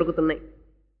 ఉపనిషత్తులు దొరుకుతున్నాయి.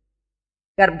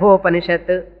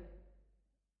 గర్భోపనిషత్తు,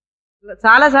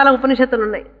 చాలా చాలా ఉపనిషత్తులు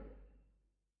ఉన్నాయి.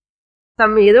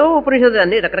 ఏదో ఉపనిషత్తులు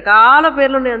అన్ని రకరకాల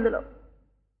పేర్లు ఉన్నాయి అందులో.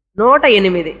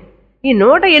 108. ఈ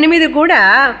 108 కూడా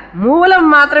మూలం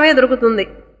మాత్రమే దొరుకుతుంది.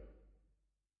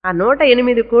 ఆ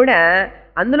 108 కూడా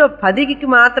అందులో 10కి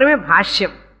మాత్రమే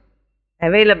భాష్యం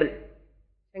అవైలబుల్.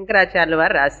 శంకరాచార్యుల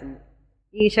వారు రాసింది.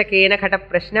 ఈశకేన ఘట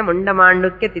ప్రశ్న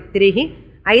ముండమాండుక్య తిత్రిహి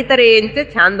ఐతరేంచ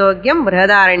ఛాందోగ్యం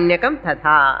బృహదారణ్యకం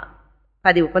తథా.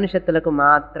 10 ఉపనిషత్తులకు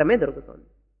మాత్రమే దొరుకుతుంది.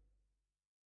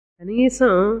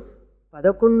 కనీసం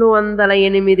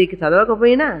 1108కి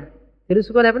చదవకపోయినా,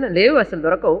 తెలుసుకోలేకపోయినా లేవు, అసలు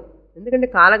దొరకవు. ఎందుకంటే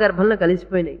కాలగర్భంలో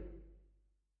కలిసిపోయినాయి.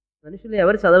 మనుషులు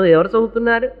ఎవరు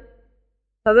చదువుతున్నారు?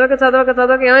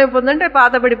 చదవక ఏమైపోతుందంటే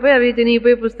పాత పడిపోయి అవి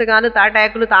తినిగిపోయి పుస్తకాలు,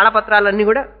 తాటాకులు, తాళపత్రాలన్నీ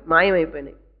కూడా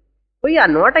మాయమైపోయినాయి. పోయి ఆ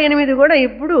 108 కూడా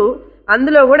ఇప్పుడు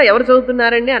అందులో కూడా ఎవరు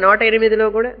చదువుతున్నారండి? ఆ 108లో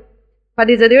కూడా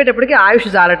 10 చదివేటప్పటికి ఆయుష్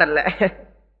చాలటల్లా.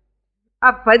 ఆ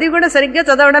 10 కూడా సరిగ్గా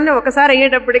చదవడాన్ని ఒకసారి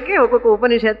అయ్యేటప్పటికీ ఒక్కొక్క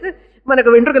ఉపనిషత్తు మనకు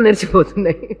వెంట్రుకలు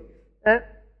నెరిచిపోతున్నాయి.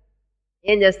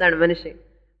 ఏం చేస్తాడు మనిషి?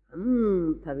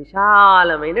 అంత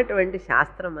విశాలమైనటువంటి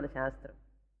శాస్త్రం మన శాస్త్రం,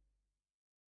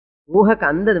 ఊహకు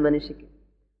అందదు మనిషికి.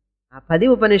 ఆ 10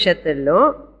 ఉపనిషత్తుల్లో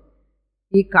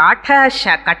ఈ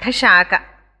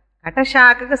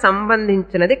కఠశాఖకు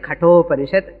సంబంధించినది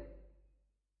కఠోపనిషత్.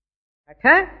 కఠ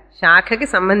శాఖకి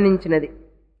సంబంధించినది,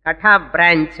 కఠ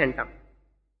బ్రాంచ్ అంటాం,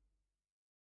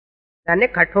 దాన్ని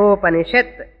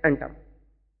కఠోపనిషత్ అంటాం.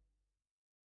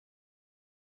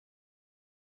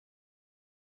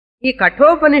 ఈ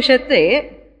కఠోపనిషత్తు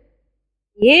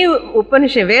ఏ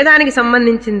వేదానికి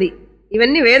సంబంధించింది.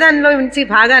 ఇవన్నీ వేదాల్లో నుంచి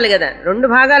భాగాలు కదా, 2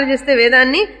 భాగాలు చేస్తే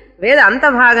వేదాన్ని వేద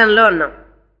అంతభాగంలో అన్నాం.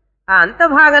 ఆ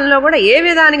అంతభాగంలో కూడా ఏ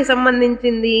వేదానికి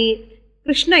సంబంధించింది?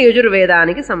 కృష్ణ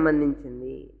యజుర్వేదానికి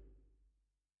సంబంధించింది.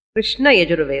 కృష్ణ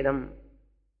యజుర్వేదం.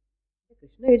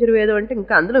 కృష్ణ యజుర్వేదం అంటే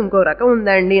ఇంకా అందులో ఇంకో రకం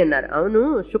ఉందా అండి అన్నారు. అవును,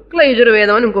 శుక్ల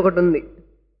యజుర్వేదం అని ఇంకొకటి ఉంది.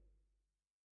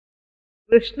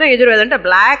 కృష్ణ యజుర్వేదం అంటే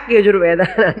బ్లాక్ యజుర్వేద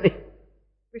అని.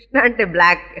 కృష్ణ అంటే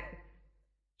బ్లాక్,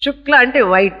 శుక్ల అంటే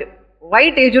white.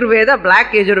 White Yajurveda,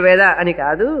 black Yajurveda అని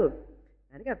కాదు,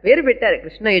 దానికి ఆ పేరు పెట్టారు.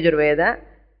 కృష్ణ యజుర్వేద,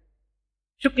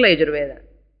 శుక్ల యజుర్వేద.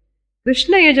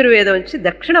 కృష్ణ యజుర్వేదం వచ్చి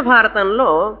దక్షిణ భారతంలో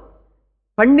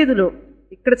పండితులు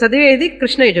ఇక్కడ చదివేది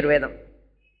కృష్ణ యజుర్వేదం.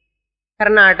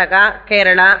 కర్ణాటక,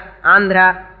 కేరళ, ఆంధ్ర,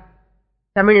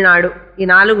 తమిళనాడు ఈ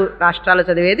 4 రాష్ట్రాలు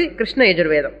చదివేది కృష్ణ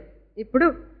యజుర్వేదం. ఇప్పుడు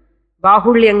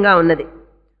బాహుళ్యంగా ఉన్నది.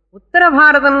 ఉత్తర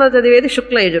భారతంలో చదివేది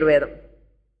శుక్ల యజుర్వేదం.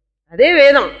 అదే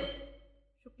వేదం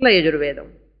శుక్ల యజుర్వేదం.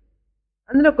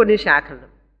 అందులో కొన్ని శాఖలు.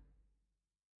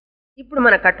 ఇప్పుడు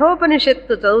మన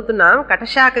కఠోపనిషత్తు చదువుతున్నాం,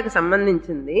 కఠశాఖకు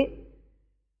సంబంధించింది.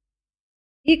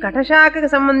 ఈ కఠశాఖకు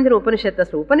సంబంధించిన ఉపనిషత్తు,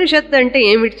 అసలు ఉపనిషత్తు అంటే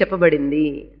ఏమిటి చెప్పబడింది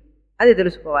అది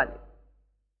తెలుసుకోవాలి.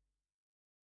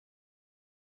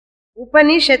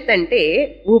 ఉపనిషత్ అంటే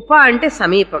ఉప అంటే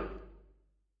సమీపం,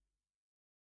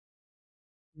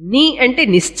 నీ అంటే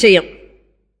నిశ్చయం,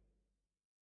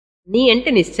 నీ అంటే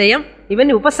నిశ్చయం.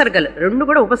 ఇవన్నీ ఉపసర్గలు, రెండు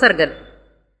కూడా ఉపసర్గలు.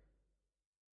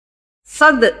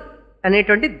 సద్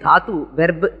అనేటువంటి ధాతువు,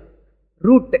 వెర్బ్,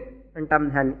 రూట్ అంటాం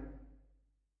దాన్ని,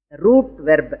 రూట్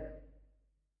వెర్బ్,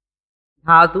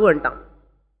 ధాతు అంటాం.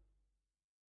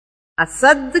 ఆ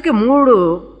సద్కి 3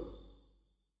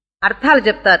 అర్థాలు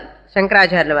చెప్తారు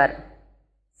శంకరాచార్యుల వారు.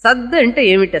 సద్ అంటే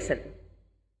ఏమిటి అసలు,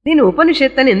 దీని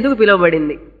ఉపనిషత్ అని ఎందుకు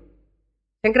పిలువబడింది?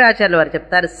 శంకరాచార్యుల వారు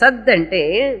చెప్తారు, సద్ అంటే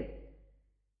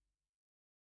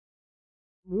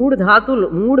 3 ధాతువులు,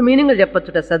 3 మీనింగ్లు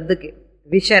చెప్పొచ్చుట సద్దుకి.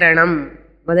 విశరణం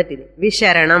మొదటిది,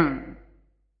 విశరణం.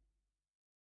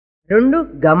 2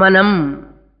 గమనం,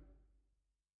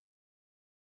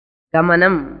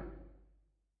 గమనం.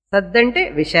 సద్ అంటే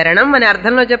విశరణం అనే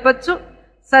అర్థంలో చెప్పచ్చు,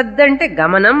 సద్ అంటే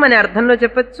గమనం అనే అర్థంలో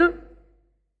చెప్పచ్చు,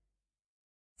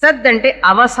 సద్ అంటే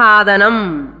అవసాదనం,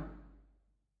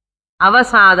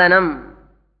 అవసాదనం.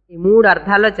 ఈ 3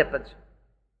 అర్థాల్లో చెప్పచ్చు.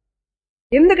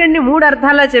 ఎందుకండి 3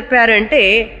 అర్థాల్లో చెప్పారు అంటే,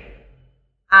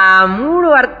 ఆ 3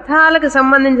 అర్థాలకు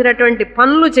సంబంధించినటువంటి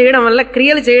పనులు చేయడం వల్ల,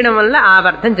 క్రియలు చేయడం వల్ల ఆ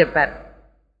అర్థం చెప్పారు.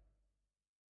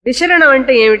 విశరణం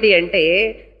అంటే ఏమిటి అంటే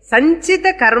సంచిత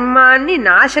కర్మాన్ని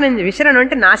నాశనం, విశరణం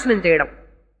అంటే నాశనం చేయడం,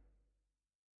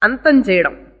 అంతం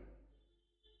చేయడం.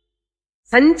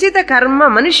 సంచిత కర్మ,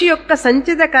 మనిషి యొక్క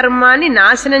సంచిత కర్మాన్ని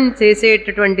నాశనం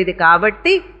చేసేటటువంటిది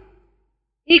కాబట్టి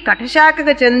ఈ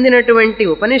కఠశాఖకు చెందినటువంటి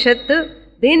ఉపనిషత్తు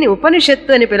దీన్ని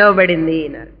ఉపనిషత్తు అని పిలువబడింది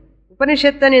అన్నారు.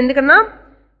 ఉపనిషత్తు అని ఎందుకన్నా,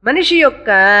 మనిషి యొక్క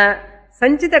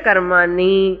సంచిత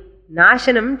కర్మాన్ని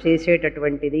నాశనం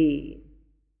చేసేటటువంటిది.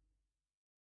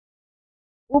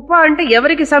 ఉప అంటే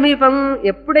ఎవరికి సమీపం,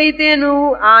 ఎప్పుడైతే నువ్వు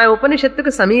ఆ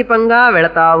ఉపనిషత్తుకు సమీపంగా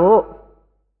వెళతావో,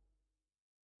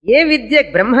 ఏ విద్య,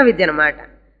 బ్రహ్మ విద్య అన్నమాట.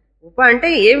 ఉప అంటే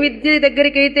ఏ విద్య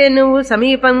దగ్గరికైతే నువ్వు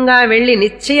సమీపంగా వెళ్ళి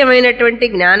నిశ్చయమైనటువంటి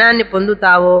జ్ఞానాన్ని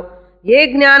పొందుతావో, ఏ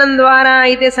జ్ఞానం ద్వారా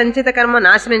అయితే సంచిత కర్మ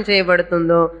నాశనం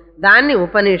చేయబడుతుందో దాన్ని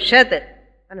ఉపనిషత్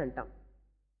అని అంటాం.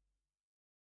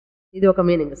 ఇది ఒక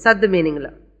మీనింగ్, సద్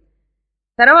మీనింగ్లో.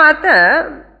 తర్వాత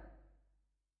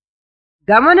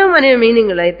గమనం అనే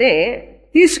మీనింగ్లో అయితే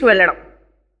తీసుకువెళ్ళడం.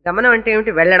 గమనం అంటే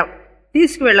ఏమిటి? వెళ్ళడం,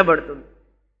 తీసుకువెళ్ళబడుతుంది.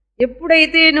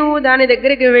 ఎప్పుడైతే నువ్వు దాని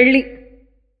దగ్గరికి వెళ్ళి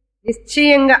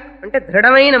నిశ్చయంగా, అంటే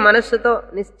దృఢమైన మనస్సుతో,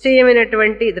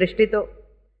 నిశ్చయమైనటువంటి దృష్టితో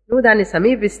నువ్వు దాన్ని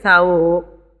సమీపిస్తావో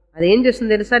అదేం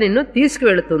చేస్తుంది తెలుసా, నిన్ను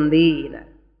తీసుకువెళుతుంది.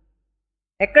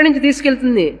 ఎక్కడి నుంచి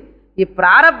తీసుకెళ్తుంది? ఈ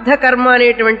ప్రారబ్ధ కర్మ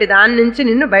అనేటువంటి దాని నుంచి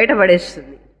నిన్ను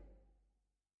బయటపడేస్తుంది.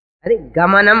 అది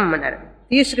గమనం అన్నారు,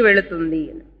 తీసుకువెళుతుంది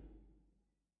అని.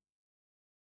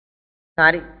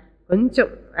 సారీ, కొంచెం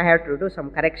I have to do some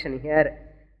correction here.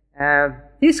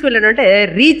 తీసుకువెళ్ళడం అంటే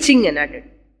రీచింగ్ అన్నట్టు,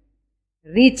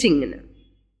 రీచింగ్ అన్న.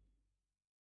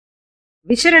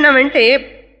 విశరణం అంటే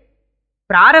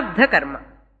ప్రారబ్ధ కర్మ,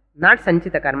 నాట్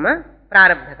సంచిత కర్మ,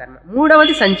 ప్రారబ్ధ కర్మ.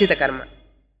 3వది సంచిత కర్మ.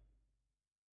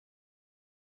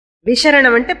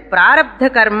 విశరణం అంటే ప్రారబ్ధ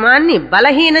కర్మాన్ని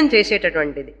బలహీనం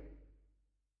చేసేటటువంటిది,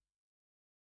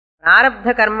 ప్రారబ్ధ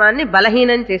కర్మాన్ని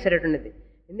బలహీనం చేసేటటువంటిది.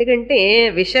 ఎందుకంటే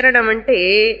విశరణం అంటే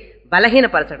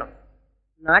బలహీనపరచడం,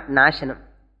 నాట్ నాశనం.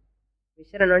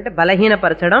 విశరణం అంటే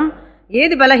బలహీనపరచడం.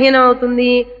 ఏది బలహీనం అవుతుంది?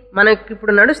 మనకి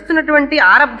ఇప్పుడు నడుస్తున్నటువంటి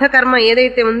ఆరబ్ధ కర్మ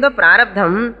ఏదైతే ఉందో,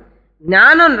 ప్రారబ్ధం,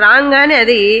 జ్ఞానం రాగానే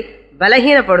అది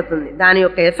బలహీనపడుతుంది, దాని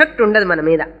యొక్క ఎఫెక్ట్ ఉండదు మన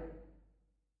మీద.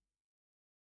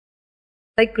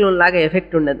 సైక్లోన్ లాగా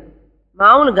ఎఫెక్ట్ ఉండదు,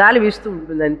 మామూలు గాలి వీస్తూ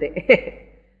ఉంటుంది అంతే,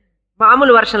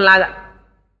 మామూలు వర్షం లాగా.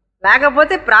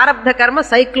 లేకపోతే ప్రారబ్ధ కర్మ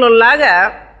సైక్లోన్ లాగా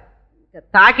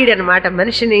తాకిడి అనమాట,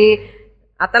 మనిషిని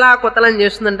అతలాకుతలం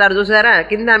చేస్తుందంటారు చూసారా,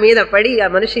 కింద మీద పడి ఆ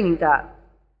మనిషి ఇంకా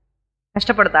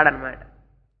కష్టపడతాడనమాట.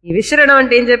 ఈ విశరణం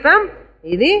అంటే ఏం చెప్పాం?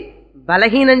 ఇది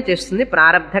బలహీనం చేస్తుంది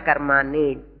ప్రారబ్ధ కర్మాన్ని,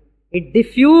 ఇట్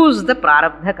డిఫ్యూజ్ ద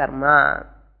ప్రారబ్ధ కర్మ.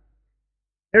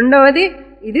 రెండవది,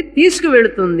 ఇది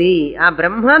తీసుకువెళుతుంది ఆ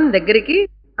బ్రహ్మాన్ దగ్గరికి,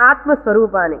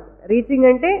 ఆత్మస్వరూపాన్ని. రీచింగ్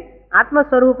అంటే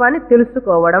ఆత్మస్వరూపాన్ని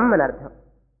తెలుసుకోవడం అని అర్థం.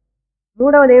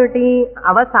 మూడవది ఏమిటి?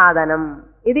 అవసాదనం.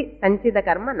 ఇది సంచిత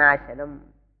కర్మ నాశనం.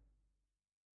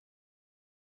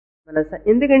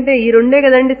 ఎందుకంటే ఈ రెండే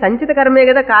కదండి, సంచిత కర్మే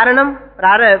కదా కారణం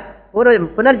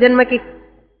పునర్జన్మకి.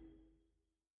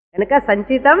 కనుక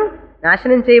సంచితం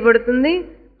నాశనం చేయబడుతుంది,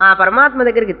 ఆ పరమాత్మ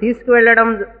దగ్గరికి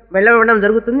వెళ్ళడం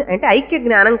జరుగుతుంది, అంటే ఐక్య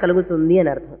జ్ఞానం కలుగుతుంది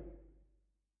అని అర్థం.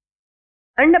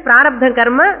 అండ్ ప్రారబ్ధ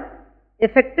కర్మ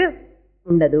ఎఫెక్ట్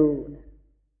ఉండదు.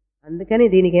 అందుకని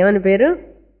దీనికి ఏమని పేరు?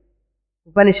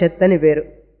 ఉపనిషత్తు అని పేరు.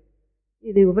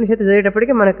 ఇది ఉపనిషత్తు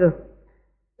చదివేటప్పటికి మనకు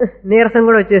నీరసం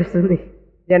కూడా వచ్చేస్తుంది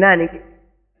జనానికి.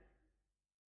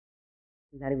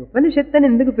 దానికి ఉపనిషత్తు అని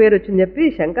ఎందుకు పేరు వచ్చింది చెప్పి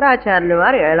శంకరాచార్యుల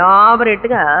వారు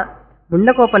ఎలాబరేట్గా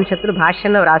ముండకోపనిషత్తులు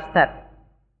భాష్యంలో రాస్తారు.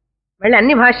 మళ్ళీ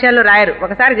అన్ని భాష్యాల్లో రాయరు.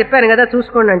 ఒకసారి చెప్పాను కదా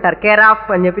చూసుకోండి అంటారు, కేర్ ఆఫ్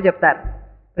అని చెప్పి చెప్తారు.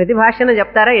 ప్రతి భాష్యంలో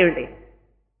చెప్తారా ఏమిటి?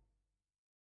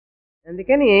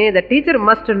 అందుకని the teacher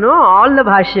must know all the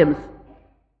భాష్యమ్స్,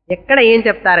 ఎక్కడ ఏం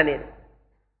చెప్తారనేది.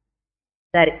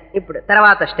 సరే, ఇప్పుడు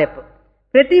తర్వాత స్టెప్.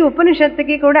 ప్రతి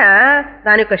ఉపనిషత్తుకి కూడా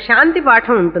దాని యొక్క శాంతి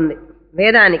పాఠం ఉంటుంది.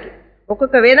 వేదానికి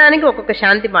ఒక్కొక్క వేదానికి ఒక్కొక్క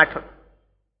శాంతి పాఠం.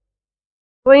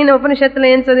 పోయిన ఉపనిషత్తులో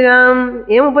ఏం చదివాం?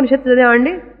 ఏం ఉపనిషత్తు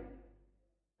చదివామండి?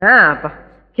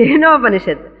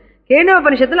 కేనోపనిషత్తు.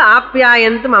 కేనోపనిషత్తులో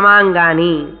ఆప్యాయంతు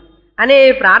మమాంగాని అనే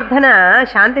ప్రార్థన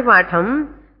శాంతి పాఠం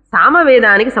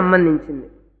సామవేదానికి సంబంధించింది.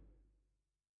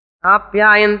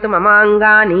 ఆప్యాయంతు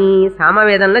మమాంగాని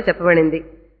సామవేదంలో చెప్పబడింది.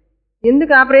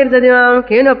 ఎందుకు ఆ ప్రేయర్ చదివాం?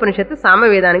 కేనోపనిషత్తు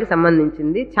సామవేదానికి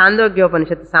సంబంధించింది,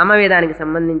 ఛాందోగ్యోపనిషత్తు సామవేదానికి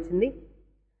సంబంధించింది.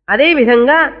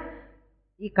 అదేవిధంగా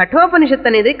ఈ కఠోపనిషత్తు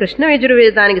అనేది కృష్ణ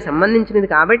యజుర్వేదానికి సంబంధించినది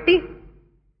కాబట్టి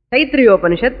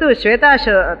తైత్రీయోపనిషత్తు,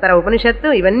 శ్వేతాశ్వతర ఉపనిషత్తు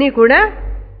ఇవన్నీ కూడా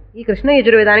ఈ కృష్ణ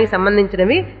యజుర్వేదానికి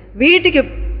సంబంధించినవి. వీటికి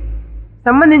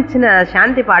సంబంధించిన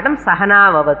శాంతి పాఠం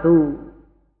సహనావవతు.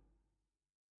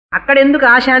 అక్కడెందుకు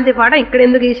ఆ శాంతి పాఠం,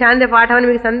 ఇక్కడెందుకు ఈ శాంతి పాఠం అని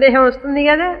మీకు సందేహం వస్తుంది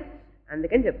కదా,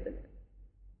 అందుకని చెప్తున్నా.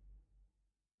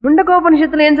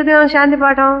 ముండకోపనిషత్తులో ఏం చదివాం శాంతి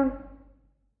పాఠం?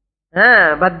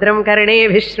 భద్రం కర్ణే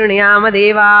విశృణుయామ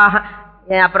దేవా.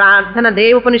 ఆ ప్రార్థన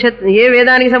ఉపనిషత్తు ఏ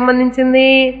వేదానికి సంబంధించింది?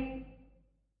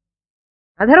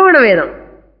 అథర్వణ వేదం.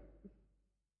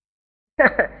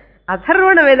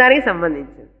 అథర్వణ వేదానికి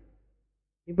సంబంధించింది.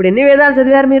 ఇప్పుడు ఎన్ని వేదాలు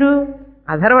చదివారు మీరు?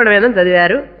 అథర్వణ వేదం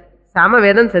చదివారు,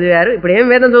 సామవేదం చదివారు. ఇప్పుడు ఏం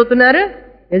వేదం చదువుతున్నారు?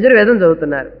 యజుర్వేదం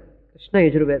చదువుతున్నారు. కృష్ణ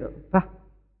యజుర్వేదం.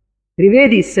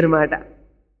 త్రివేదీస్ అన్నమాట.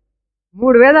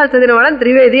 3 వేదాలు చదివిన వాళ్ళని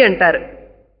త్రివేది అంటారు.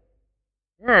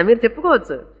 మీరు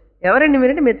చెప్పుకోవచ్చు, ఎవరండి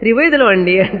మీరంటే మేము త్రివేదులు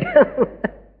అండి అంటారు.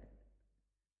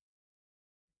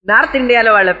 నార్త్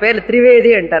ఇండియాలో వాళ్ళ పేర్లు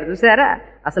త్రివేది అంటారు. చూసారా?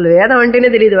 అసలు వేదం అంటేనే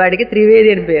తెలియదు వాడికి, త్రివేది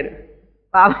అని పేరు.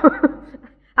 పాపం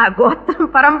ఆ గోత్రం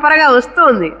పరంపరగా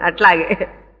వస్తుంది అట్లాగే.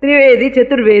 త్రివేది,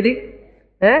 చతుర్వేది.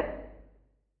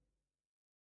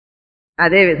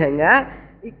 అదేవిధంగా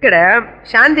ఇక్కడ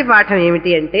శాంతి పాఠం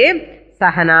ఏమిటి అంటే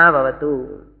సహనావవతు.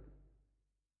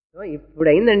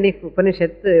 ఇప్పుడైందండి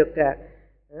ఉపనిషత్తు యొక్క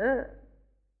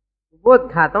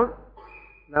ఉపోద్ఘాతం.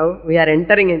 నౌ వీఆర్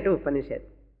ఎంటరింగ్ ఇంటూ ఉపనిషత్.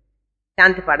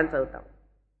 శాంతి పాఠం చదువుతాం.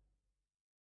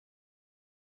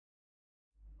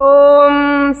 ఓం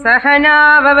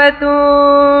సహనావవతు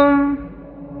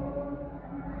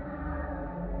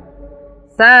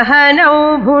సహనౌ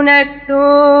భునక్తు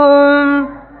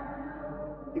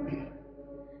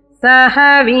సహ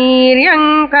వీర్యం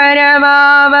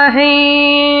కరవావహై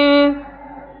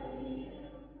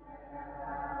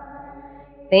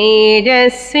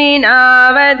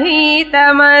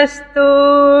తేజస్వినావధీతమస్తు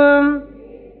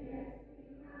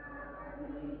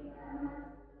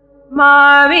మా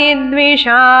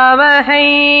విద్విషావహై.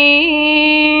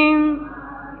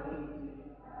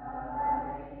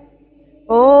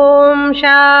 ఓం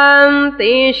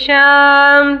శాంతి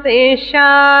శాంతి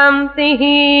శాంతి.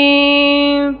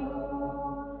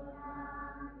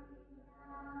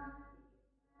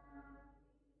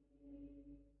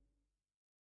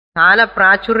 చాలా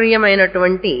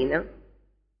ప్రాచుర్యమైనటువంటి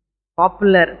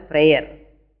పాపులర్ ప్రేయర్.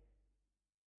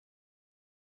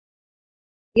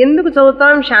 ఎందుకు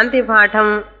చదువుతాం శాంతి పాఠం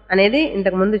అనేది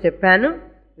ఇంతకుముందు చెప్పాను.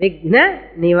 విఘ్న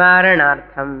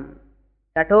నివారణార్థం.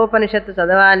 కఠోపనిషత్తు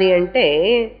చదవాలి అంటే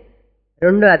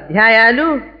 2 అధ్యాయాలు,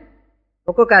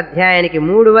 ఒక్కొక్క అధ్యాయానికి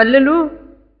 3 వల్లులు.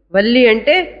 వల్లి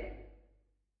అంటే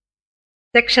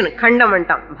సెక్షన్, ఖండం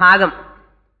అంటాం, భాగం.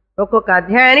 ఒక్కొక్క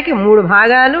అధ్యాయానికి 3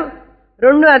 భాగాలు.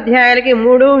 2 అధ్యాయాలకి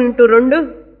 3 × 2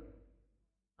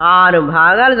 6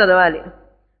 భాగాలు చదవాలి.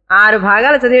 6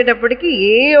 భాగాలు చదివేటప్పటికి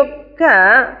ఏ ఒక్క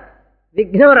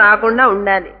విఘ్నం రాకుండా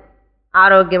ఉండాలి.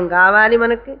 ఆరోగ్యం కావాలి,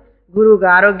 మనకి గురువుకి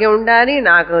ఆరోగ్యం ఉండాలి,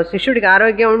 నాకు శిష్యుడికి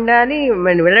ఆరోగ్యం ఉండాలి,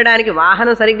 వెళ్ళడానికి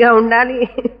వాహనం సరిగ్గా ఉండాలి.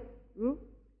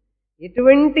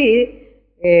 ఎటువంటి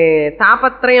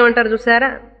తాపత్రయం అంటారు చూసారా?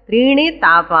 3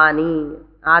 తాపాని.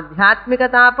 ఆధ్యాత్మిక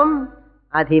తాపం,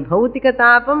 అధిభౌతిక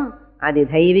తాపం, అది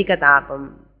దైవిక తాపం.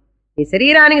 ఈ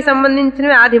శరీరానికి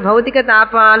సంబంధించినవి ఆది భౌతిక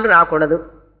తాపాలు రాకూడదు.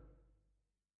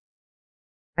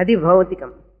 అది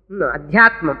భౌతికం,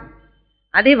 అధ్యాత్మం.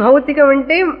 అది భౌతికం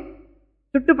అంటే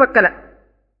చుట్టుపక్కల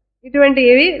ఇటువంటి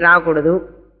ఏవి రాకూడదు.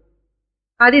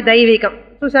 అది దైవికం.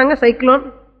 చూసాంగా సైక్లోన్,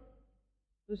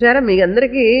 చూసారా? మీ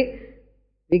అందరికీ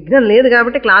విఘ్నం లేదు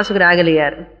కాబట్టి క్లాసుకు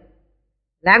రాగలిగారు.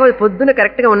 లేకపోతే పొద్దున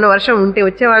కరెక్ట్గా ఉన్న వర్షం ఉంటే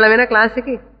వచ్చేవాళ్ళమైనా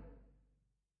క్లాసుకి?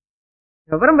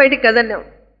 ఎవరం బయటికి కదలేం.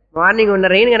 మార్నింగ్ ఉన్న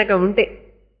రెయిన్ కనుక ఉంటే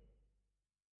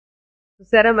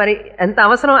చూసారా మరి ఎంత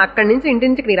అవసరం. అక్కడి నుంచి ఇంటి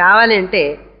నుంచి రావాలి అంటే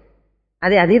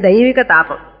అది దైవిక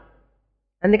తాపం.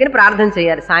 అందుకని ప్రార్థన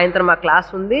చేయాలి. సాయంత్రం మా క్లాస్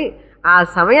ఉంది, ఆ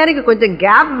సమయానికి కొంచెం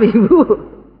గ్యాప్ ఇవ్వు,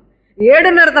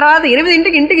 7:30 తర్వాత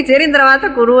 8 ఇంటికి చేరిన తర్వాత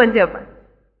గురువు అని చెప్పాలి.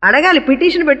 అడగాలి,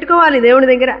 పిటిషన్ పెట్టుకోవాలి దేవుడి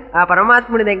దగ్గర, ఆ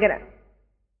పరమాత్ముడి దగ్గర.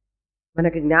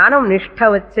 మనకి జ్ఞానం నిష్ఠ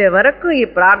వచ్చే వరకు ఈ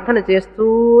ప్రార్థన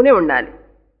చేస్తూనే ఉండాలి.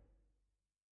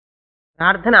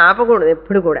 ప్రార్థన ఆపకూడదు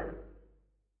ఎప్పుడు కూడా.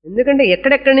 ఎందుకంటే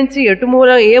ఎక్కడెక్కడి నుంచి ఎటు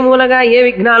మూల ఏ మూలగా ఏ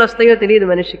విఘ్నాలు వస్తాయో తెలియదు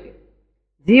మనిషికి.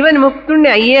 జీవన్ముక్తుణ్ణి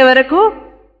అయ్యే వరకు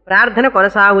ప్రార్థన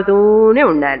కొనసాగుతూనే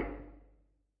ఉండాలి.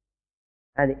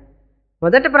 అది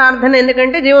మొదటి ప్రార్థన.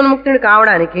 ఎందుకంటే జీవన్ముక్తుడు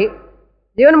కావడానికి.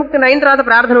 జీవన్ముక్తుడు అయిన తర్వాత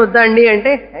ప్రార్థన వద్దా అండి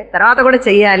అంటే తర్వాత కూడా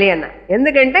చెయ్యాలి అన్న.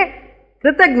 ఎందుకంటే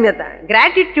కృతజ్ఞత,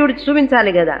 గ్రాటిట్యూడ్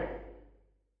చూపించాలి కదా,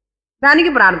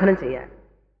 దానికి ప్రార్థన చేయాలి.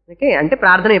 ఓకే, అంటే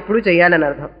ప్రార్థన ఎప్పుడూ చేయాలని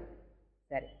అర్థం.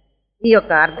 సరే, ఈ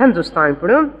యొక్క అర్థం చూస్తాం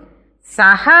ఇప్పుడు.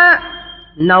 సహ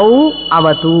నౌ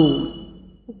అవతు.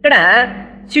 ఇక్కడ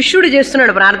శిష్యుడు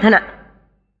చేస్తున్నాడు ప్రార్థన.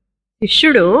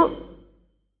 శిష్యుడు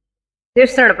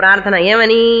చేస్తున్నాడు ప్రార్థన.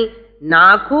 ఏమని?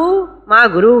 నాకు మా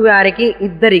గురువు గారికి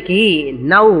ఇద్దరికి.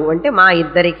 నౌ అంటే మా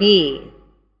ఇద్దరికి.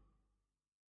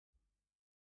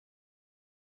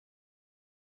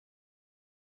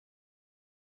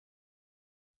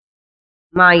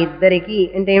 మా ఇద్దరికి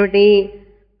అంటే ఏమిటి?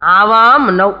 ఆవాం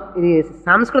నౌ. ఇది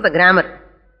సంస్కృత గ్రామర్.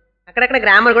 అక్కడక్కడ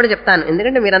గ్రామర్ కూడా చెప్తాను,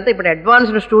 ఎందుకంటే మీరంతా ఇప్పుడు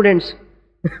అడ్వాన్స్డ్ స్టూడెంట్స్.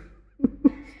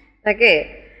 ఓకే,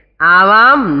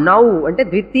 ఆవాం నౌ అంటే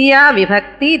ద్వితీయ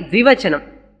విభక్తి ద్వివచనం.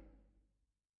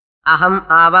 అహం,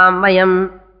 ఆవాం, వయం,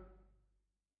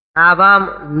 ఆవాం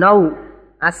నౌ,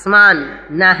 అస్మాన్,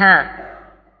 నహ.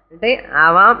 అంటే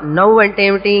ఆవాం నౌ అంటే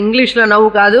ఏమిటి? ఇంగ్లీష్లో నవ్వు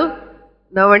కాదు,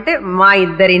 నవ్వు అంటే మా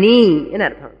ఇద్దరిని అని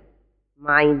అర్థం.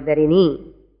 మా ఇద్దరిని.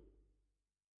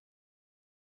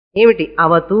 ఏమిటి?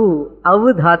 అవతు, అవు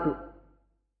ధాతు,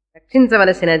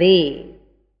 రక్షించవలసినది.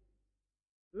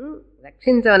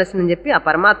 రక్షించవలసిందని చెప్పి ఆ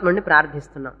పరమాత్ముడిని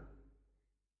ప్రార్థిస్తున్నాం.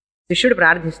 శిష్యుడు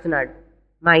ప్రార్థిస్తున్నాడు,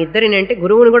 మా ఇద్దరిని అంటే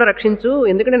గురువుని కూడా రక్షించు,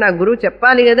 ఎందుకంటే నా గురువు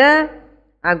చెప్పాలి కదా,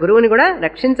 ఆ గురువుని కూడా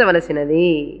రక్షించవలసినది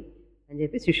అని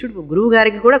చెప్పి శిష్యుడు గురువు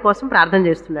గారికి కూడా కోసం ప్రార్థన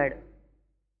చేస్తున్నాడు.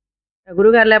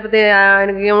 గురువుగారు లేకపోతే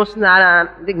ఆయనకి ఏమొస్తుంది?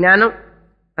 అది జ్ఞానం.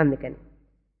 అందుకని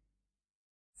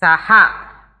సహా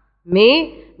మే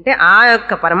అంటే ఆ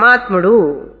యొక్క పరమాత్ముడు.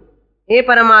 ఏ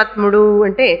పరమాత్ముడు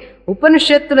అంటే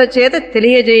ఉపనిషత్తుల చేత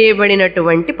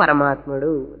తెలియజేయబడినటువంటి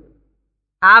పరమాత్ముడు.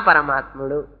 ఆ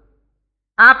పరమాత్ముడు,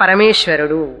 ఆ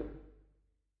పరమేశ్వరుడు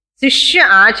శిష్య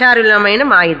ఆచార్యులమైన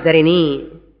మా ఇద్దరిని.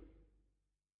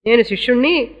 నేను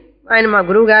శిష్యుణ్ణి, ఆయన మా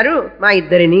గురువు గారు, మా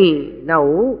ఇద్దరిని.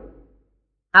 నవ్వు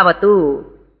అవతు,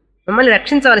 మమ్మల్ని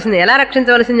రక్షించవలసింది. ఎలా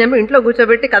రక్షించవలసింది చెప్పి ఇంట్లో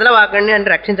కూర్చోబెట్టి కదలవాకండి అంటే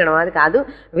రక్షించడం అది కాదు.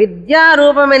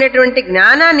 విద్యారూపమైనటువంటి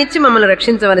జ్ఞానాన్ని ఇచ్చి మమ్మల్ని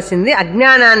రక్షించవలసింది,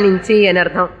 అజ్ఞానాన్ని నుంచి అని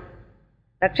అర్థం.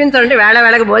 రక్షించాలంటే వేళ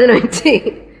వేళకు భోజనం ఇచ్చి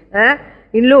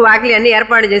ఇల్లు వాకిలి అన్ని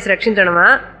ఏర్పాటు చేసి రక్షించడమా?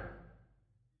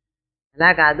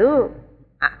 అలా కాదు.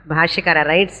 భాష్యకార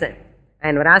రైట్స్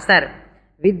ఆయన వ్రాస్తారు,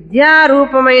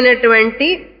 విద్యారూపమైనటువంటి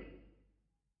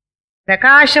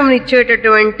ప్రకాశం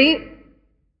ఇచ్చేటటువంటి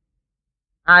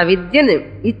ఆ విద్యను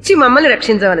ఇచ్చి మమ్మల్ని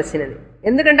రక్షించవలసినది.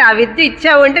 ఎందుకంటే ఆ విద్య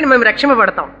ఇచ్చావు అంటే మేము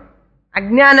రక్షింపబడతాం.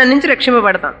 అజ్ఞానం నుంచి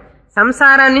రక్షింపబడతాం,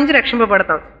 సంసారాన్ని నుంచి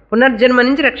రక్షింపబడతాం, పునర్జన్మ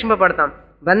నుంచి రక్షింపబడతాం,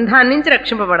 బంధాన్ని నుంచి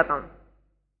రక్షింపబడతాం.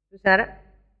 చూసారా?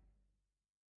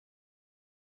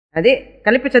 అదే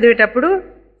కలిపి చదివేటప్పుడు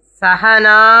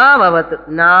సహనావతు,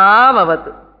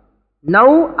 నావతు, నౌ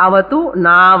అవతు,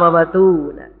 నావతు.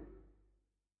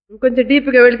 ఇంకొంచెం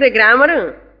డీప్గా వెళితే గ్రామర్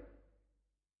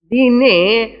దీన్నే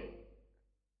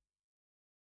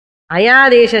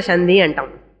అయాదేశ సంధి అంటాం.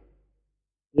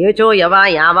 ఏచో యవా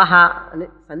యావహ అని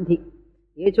సంధి.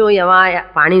 ఏచో యవా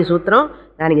పాణి సూత్రం,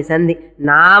 దానికి సంధి.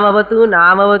 నావతు,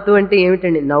 నావతు అంటే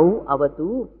ఏమిటండి? నౌ అవతు.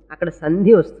 అక్కడ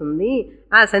సంధి వస్తుంది.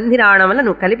 ఆ సంధి రావడం వల్ల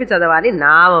నువ్వు కలిపి చదవాలి.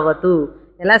 నావతు.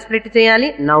 ఎలా స్ప్లిట్ చేయాలి?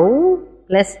 Now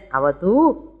plus అవతు,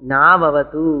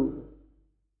 నావతు.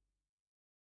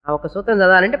 ఆ ఒక సూత్రం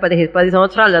చదవాలంటే 10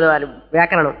 సంవత్సరాలు చదవాలి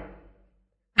వ్యాకరణం.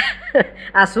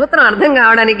 ఆ సూత్రం అర్థం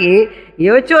కావడానికి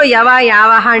యోచో యవా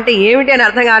యావహ అంటే ఏమిటి అని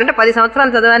అర్థం కావాలంటే 10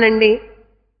 సంవత్సరాలు చదవాలండి.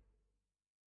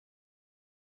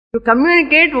 To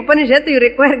communicate Upanishad you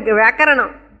require వ్యాకరణం.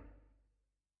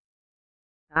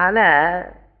 చాలా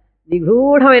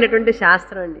నిగూఢమైనటువంటి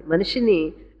శాస్త్రం అండి మనిషిని.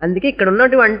 అందుకే ఇక్కడ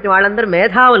ఉన్నటువంటి వాళ్ళందరూ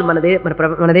మేధావులు.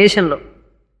 మన దేశంలో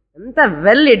ఎంత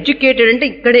వెల్ ఎడ్యుకేటెడ్ అంటే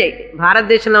ఇక్కడే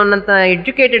భారతదేశంలో ఉన్నంత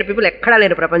ఎడ్యుకేటెడ్ పీపుల్ ఎక్కడా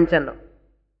లేరు ప్రపంచంలో.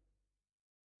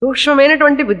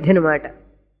 సూక్ష్మమైనటువంటి బుద్ధి అనమాట.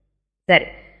 సరే,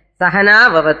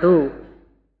 సహనావతు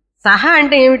సహ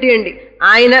అంటే ఏమిటి అండి?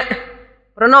 ఆయన,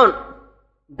 ప్రొనౌన్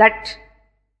దట్.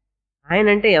 ఆయన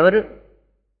అంటే ఎవరు?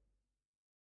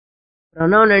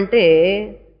 ప్రొనౌన్ అంటే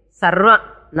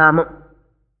సర్వనామం.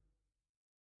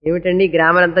 ఏమిటండి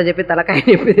గ్రామర్ అంతా చెప్పి తలకాయ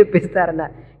చెప్పి తెప్పిస్తారన్న.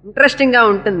 ఇంట్రెస్టింగ్గా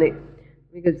ఉంటుంది,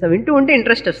 మీకు వింటూ ఉంటే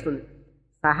ఇంట్రెస్ట్ వస్తుంది.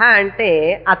 సహ అంటే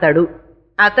అతడు.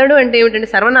 అతడు అంటే ఏమిటంటే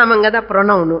సర్వనామం కదా,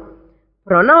 ప్రొనౌను.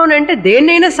 ప్రొనౌన్ అంటే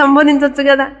దేన్నైనా సంబోధించవచ్చు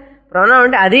కదా. ప్రొనౌన్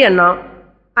అంటే అది అన్నాం,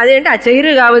 అది అంటే ఆ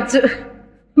చైరు కావచ్చు,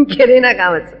 ఇంకేదైనా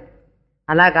కావచ్చు.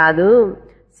 అలా కాదు,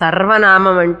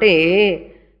 సర్వనామం అంటే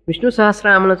విష్ణు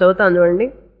సహస్రనామంలో చదువుతాం చూడండి,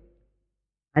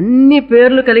 అన్ని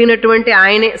పేర్లు కలిగినటువంటి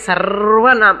ఆయనే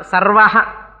సర్వనామ. సర్వ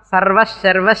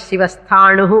సర్వ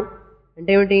శివస్థాణు అంటే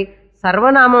ఏమిటి?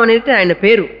 సర్వనామం అనేది ఆయన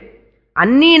పేరు.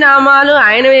 అన్ని నామాలు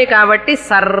ఆయనవే కాబట్టి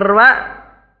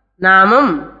సర్వనామం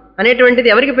అనేటువంటిది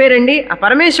ఎవరికి పేరండి? ఆ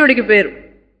పరమేశ్వరుడికి పేరు.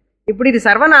 ఇప్పుడు ఇది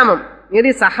సర్వనామం,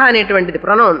 ఇది సహ అనేటువంటిది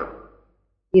ప్రొనౌన్.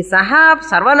 ఈ సహ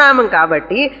సర్వనామం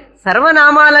కాబట్టి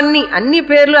సర్వనామాలన్నీ, అన్ని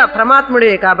పేర్లు ఆ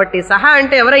పరమాత్ముడే కాబట్టి సహ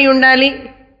అంటే ఎవరై ఉండాలి?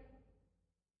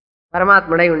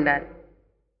 పరమాత్ముడై ఉండాలి.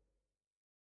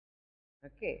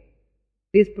 Okay,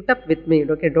 please put up with me.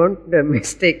 Okay, don't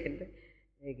mistake.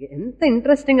 ఎంత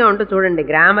ఇంట్రెస్టింగ్గా ఉంటుందో చూడండి.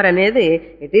 గ్రామర్ అనేది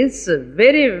it is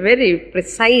very very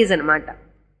precise అనమాట.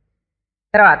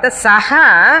 తర్వాత సహ,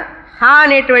 హ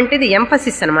అనేటువంటిది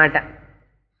ఎంఫసిస్ అనమాట.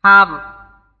 హా,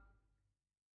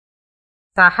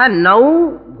 సహ నౌ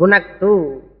భునక్తు.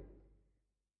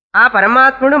 ఆ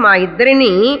పరమాత్ముడు మా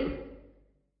ఇద్దరిని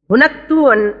భునక్తు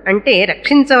అంటే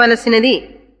రక్షించవలసినది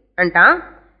అంట.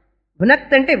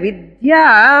 భునక్తు అంటే విద్యా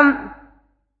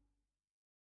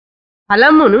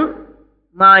ఫలమును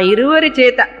మా ఇరువురి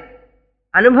చేత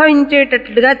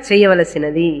అనుభవించేటట్లుగా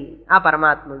చేయవలసినది ఆ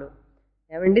పరమాత్ముడు.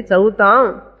 ఏమండి చదువుతాం,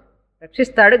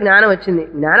 రక్షిస్తాడు, జ్ఞానం వచ్చింది,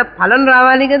 జ్ఞాన ఫలం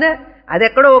రావాలి కదా. అది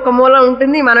ఎక్కడో ఒక మూల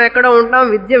ఉంటుంది, మనం ఎక్కడో ఉంటాం,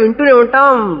 విద్య వింటూనే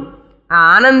ఉంటాం. ఆ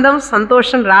ఆనందం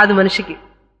సంతోషం రాదు మనిషికి,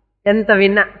 ఎంత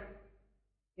విన్నా,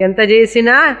 ఎంత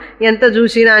చేసినా, ఎంత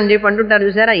చూసినా అని చెప్పి అంటుంటారు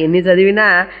చూసారా. ఎన్ని చదివినా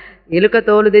ఎలుక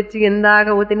తోలు తెచ్చి ఎందాక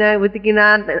ఉతికినా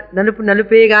నలుపు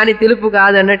నలుపే గాని తెలుపు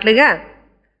కాదు అన్నట్లుగా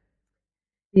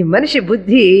ఈ మనిషి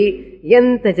బుద్ధి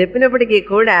ఎంత చెప్పినప్పటికీ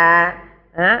కూడా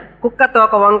కుక్క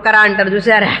తోక వంకర అంటారు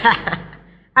చూసారా,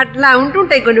 అట్లా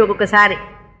ఉంటుంటాయి కొన్ని ఒక్కొక్కసారి.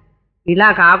 ఇలా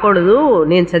కాకూడదు,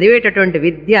 నేను చదివేటటువంటి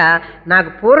విద్య నాకు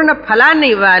పూర్ణ ఫలాన్ని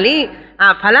ఇవ్వాలి, ఆ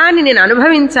ఫలాన్ని నేను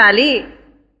అనుభవించాలి.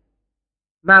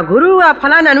 మా గురువు ఆ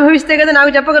ఫలాన్ని అనుభవిస్తే కదా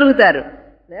నాకు చెప్పగలుగుతారు.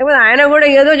 లేకపోతే ఆయన కూడా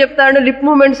ఏదో చెప్తాడు, లిప్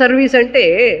మూమెంట్ సర్వీస్ అంటే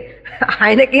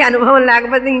ఆయనకి అనుభవం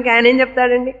లేకపోతే ఇంకా ఆయన ఏం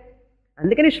చెప్తాడండి.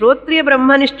 అందుకని శ్రోత్రియ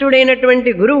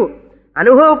బ్రహ్మనిష్ఠుడైనటువంటి గురువు,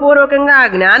 అనుభవపూర్వకంగా ఆ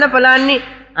జ్ఞాన ఫలాన్ని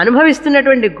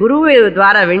అనుభవిస్తున్నటువంటి గురువు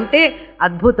ద్వారా వింటే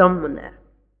అద్భుతం అన్నారు.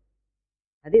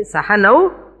 అది సహనౌ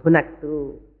భునక్తు.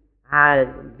 ఆ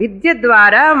విద్య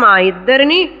ద్వారా మా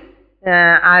ఇద్దరిని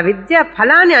ఆ విద్య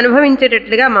ఫలాన్ని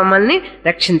అనుభవించేటట్లుగా మమ్మల్ని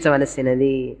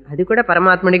రక్షించవలసినది. అది కూడా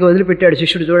పరమాత్ముడికి వదిలిపెట్టాడు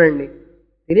శిష్యుడు. చూడండి,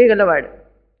 తెలియగలవాడు.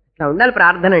 అట్లా ఉండాలి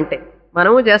ప్రార్థన అంటే.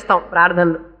 మనము చేస్తాం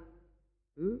ప్రార్థనలు.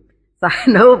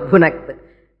 సహనౌ భునక్త్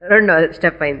రెండవ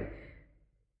స్టెప్ అయింది.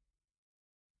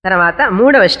 తర్వాత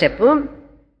మూడవ స్టెప్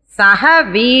సహ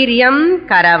వీర్యం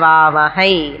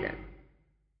కరవావహై.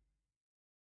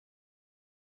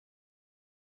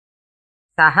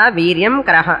 సహ వీర్యం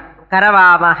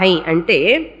కరవావహై అంటే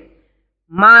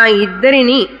మా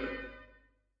ఇద్దరిని,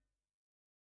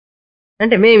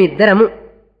 అంటే మేమిద్దరము.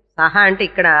 సహ అంటే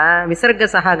ఇక్కడ విసర్గ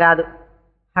సహ కాదు,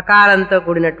 హకారంతో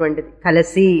కూడినటువంటిది.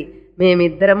 కలసి,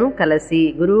 మేమిద్దరము కలసి,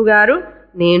 గురువుగారు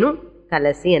నేను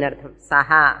కలసి అని అర్థం. సహ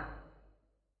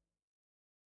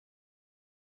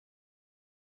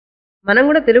మనం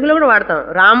కూడా తెలుగులో కూడా వాడతాం.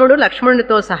 రాముడు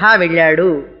లక్ష్మణుడితో సహా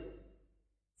వెళ్ళాడు,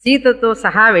 సీతతో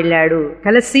సహా వెళ్ళాడు,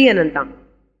 కలసి అని అంటాం.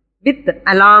 విత్,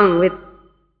 అలాంగ్ విత్,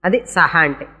 అది సహ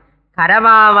అంటే.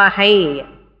 కరవావహై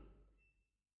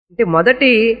అంటే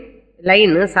మొదటి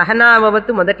లైన్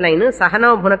సహనావవత్తు మొదటి లైన్,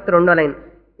 సహనవ భునక్తు రెండో లైన్.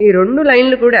 ఈ రెండు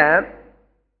లైన్లు కూడా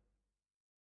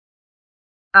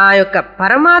ఆ యొక్క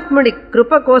పరమాత్ముడి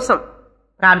కృప కోసం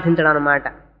ప్రార్థించడం అన్నమాట.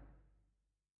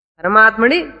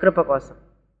 పరమాత్ముడి కృప కోసం.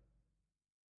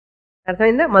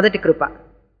 అర్థమైందా? మొదటి కృప.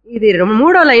 ఇది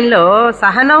మూడో లైన్లో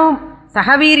సహనౌ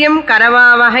సహవీర్యం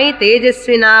కరవావహై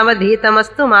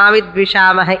తేజస్వినావధీతమస్తు మా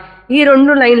విద్విషావహై. ఈ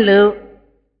రెండు లైన్లు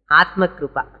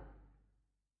ఆత్మకృప.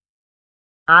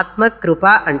 ఆత్మకృప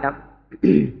అంటాం.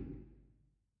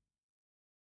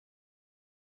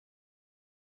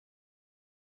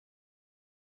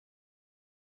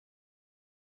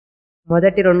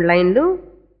 మొదటి రెండు లైన్లు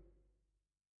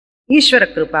ఈశ్వర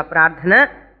కృప ప్రార్థన,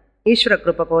 ఈశ్వర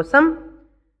కృప కోసం.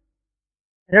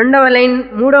 రెండవ లైన్,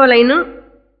 మూడవ లైను,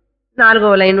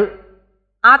 నాలుగవ లైను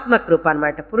ఆత్మకృప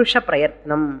అన్నమాట, పురుష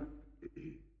ప్రయత్నం.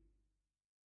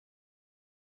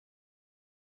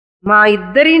 మా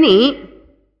ఇద్దరిని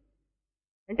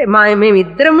అంటే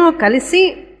మేమిద్దరము కలిసి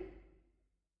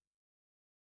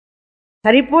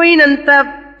సరిపోయినంత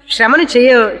శ్రమను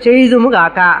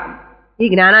చేయుదుముగాక ఈ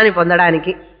జ్ఞానాన్ని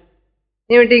పొందడానికి.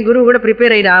 ఏమిటి, గురువు కూడా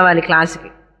ప్రిపేర్ అయ్యి రావాలి క్లాస్కి.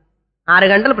 6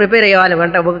 గంటలు ప్రిపేర్ అయ్యేవాలి,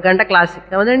 1 గంట క్లాస్కి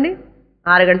కదండి.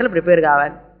 6 గంటలు ప్రిపేర్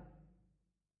కావాలి.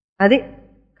 అది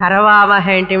కరవావహ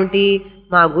అంటే ఏమిటి,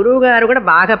 మా గురువు గారు కూడా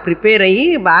బాగా ప్రిపేర్ అయ్యి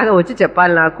బాగా వచ్చి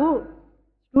చెప్పాలి నాకు.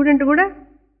 స్టూడెంట్ కూడా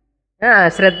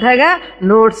శ్రద్ధగా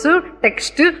నోట్స్,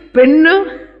 టెక్స్ట్, పెన్ను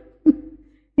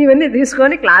ఇవన్నీ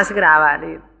తీసుకొని క్లాస్కి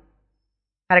రావాలి,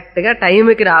 కరెక్ట్గా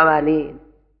టైంకి రావాలి.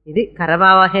 ఇది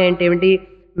కరవావహ అంటే ఏమిటి,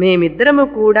 మేమిద్దరము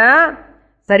కూడా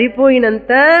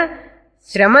సరిపోయినంత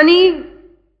శ్రమని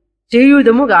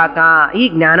చేయుదుముగాక ఈ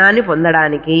జ్ఞానాన్ని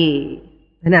పొందడానికి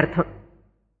అని అర్థం.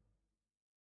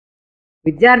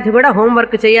 విద్యార్థి కూడా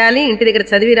హోంవర్క్ చేయాలి, ఇంటి దగ్గర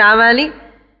చదివి రావాలి,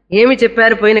 ఏమి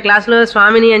చెప్పారు పోయిన క్లాసులో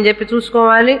స్వామిని అని చెప్పి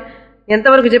చూసుకోవాలి,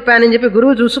 ఎంతవరకు చెప్పానని చెప్పి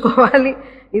గురువు చూసుకోవాలి.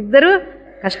 ఇద్దరు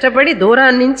కష్టపడి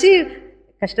దూరాన్ని నుంచి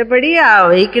కష్టపడి ఆ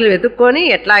వెహికల్ వెతుక్కొని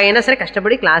ఎట్లా అయినా సరే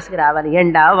కష్టపడి క్లాస్కి రావాలి.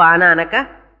 ఎండ వాన అనక,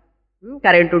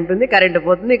 కరెంట్ ఉంటుంది, కరెంటు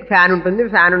పోతుంది, ఫ్యాన్ ఉంటుంది,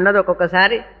 ఫ్యాన్ ఉన్నది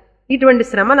ఒక్కొక్కసారి. ఇటువంటి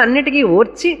శ్రమలు అన్నిటికీ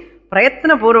ఓర్చి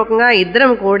ప్రయత్నపూర్వకంగా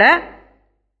ఇద్దరం కూడా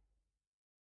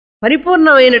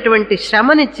పరిపూర్ణమైనటువంటి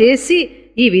శ్రమని చేసి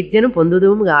ఈ విద్యను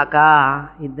పొందుదుముగాక.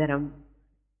 ఇద్దరం,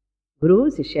 గురువు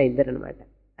శిష్య ఇద్దరు అనమాట.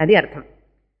 అది అర్థం.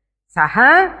 సహా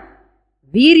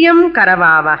వీర్యం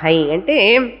కరవావహై అంటే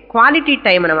క్వాలిటీ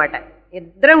టైం అనమాట.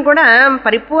 ఇద్దరం కూడా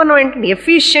పరిపూర్ణమైన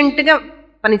ఎఫిషియెంట్గా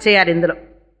పనిచేయాలి ఇందులో.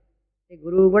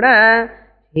 గురువు కూడా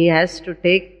he has to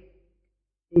take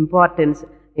importance.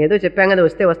 ఏదో చెప్పాం కదా,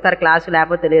 వస్తే వస్తారు క్లాసు,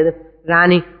 లేకపోతే లేదు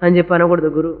రాని అని చెప్పి అనకూడదు.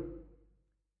 గురువు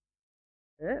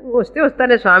వస్తే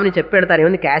వస్తారే స్వామిని చెప్పి పెడతారు,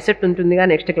 ఏముంది క్యాసెట్ ఉంటుందిగా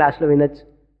నెక్స్ట్ క్లాస్లో వినొచ్చు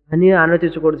అని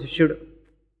ఆలోచించకూడదు శిష్యుడు.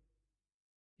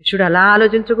 శిష్యుడు అలా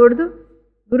ఆలోచించకూడదు.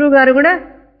 గురువు గారు కూడా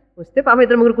వస్తే పాప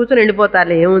 2-3 కూర్చొని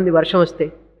వెళ్ళిపోతారులే, ఏముంది వర్షం వస్తే,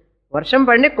 వర్షం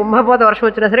పడి కుంభపోత వర్షం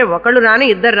వచ్చినా సరే ఒకళ్ళు రాని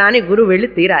ఇద్దరు రాని గురువు వెళ్ళి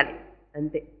తీరాలి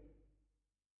అంతే.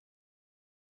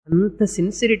 అంత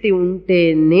సిన్సిరిటీ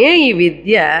ఉంటేనే ఈ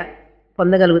విద్య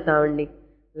పొందగలుగుతామండి.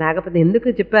 లేకపోతే ఎందుకు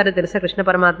చెప్పారో తెలుసా కృష్ణ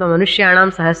పరమాత్మ, మనుష్యాణం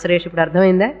సహస్రేషు. ఇప్పుడు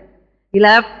అర్థమైందా?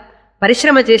 ఇలా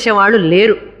పరిశ్రమ చేసేవాళ్ళు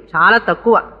లేరు, చాలా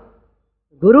తక్కువ.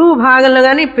 గురువు భాగంలో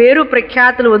కానీ పేరు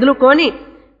ప్రఖ్యాతులు వదులుకొని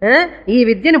ఈ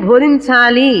విద్యను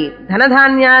బోధించాలి,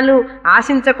 ధనధాన్యాలు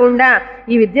ఆశించకుండా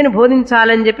ఈ విద్యను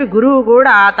బోధించాలని చెప్పి గురువు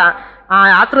కూడా ఆ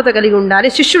ఆతృత కలిగి ఉండాలి.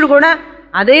 శిష్యుడు కూడా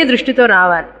అదే దృష్టితో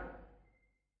రావాలి.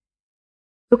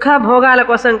 సుఖభోగాల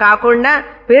కోసం కాకుండా,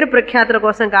 పేరు ప్రఖ్యాతుల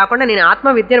కోసం కాకుండా నేను ఆత్మ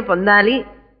విద్యను పొందాలి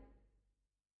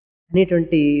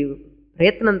అనేటువంటి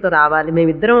ప్రయత్నంతో రావాలి.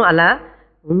 మేమిద్దరం అలా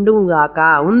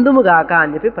ఉందుముగాక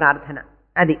అని చెప్పి ప్రార్థన.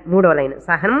 అది 3వ లైన్.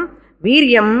 సహం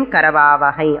వీర్యం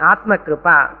కరవావహై ఆత్మకృప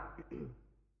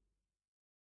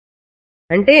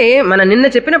అంటే మన నిన్న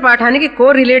చెప్పిన పాఠానికి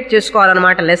రిలేట్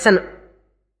చేసుకోవాలన్నమాట లెసన్.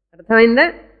 అర్థమైందా?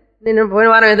 నేను పోయిన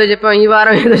వారం ఏదో చెప్పాం, ఈ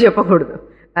వారం ఏదో చెప్పకూడదు.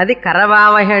 అది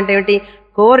కరవావహ అంటే ఏమిటి,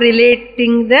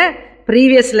 relating the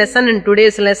previous lesson and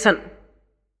today's lesson.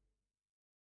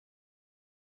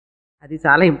 అది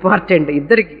చాలా ఇంపార్టెంట్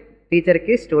ఇద్దరికి,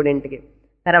 టీచర్కి స్టూడెంట్కి.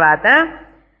 తర్వాత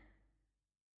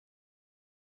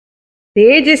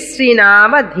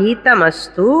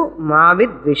తేజస్వినావధీతమస్తు మా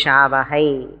విద్విషావహై.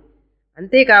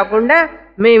 అంతేకాకుండా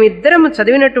మేమిద్దరం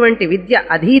చదివినటువంటి విద్య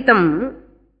అధీతం,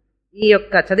 ఈ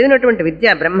యొక్క చదివినటువంటి విద్య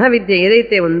బ్రహ్మ విద్య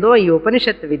ఏదైతే ఉందో ఈ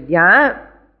ఉపనిషత్ విద్య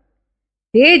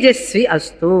తేజస్వి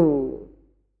అస్తు.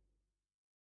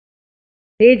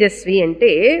 తేజస్వి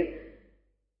అంటే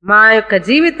మా యొక్క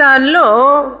జీవితాల్లో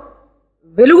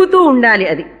వెలుగుతూ ఉండాలి,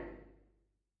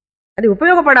 అది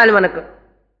ఉపయోగపడాలి మనకు.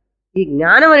 ఈ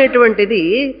జ్ఞానం అనేటువంటిది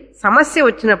సమస్య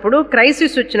వచ్చినప్పుడు,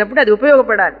 క్రైసిస్ వచ్చినప్పుడు అది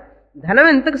ఉపయోగపడాలి. ధనం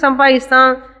ఎంతకు సంపాదిస్తాం?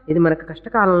 ఇది మనకు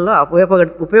కష్టకాలంలో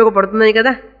ఉపయోగపడుతుందని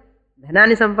కదా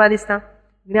ధనాన్ని సంపాదిస్తాం.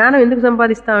 జ్ఞానం ఎందుకు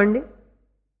సంపాదిస్తామండి?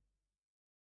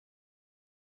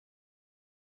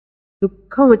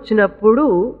 దుఃఖం వచ్చినప్పుడు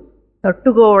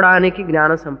తట్టుకోవడానికి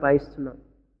జ్ఞానం సంపాదిస్తున్నాం.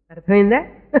 అర్థమైందా?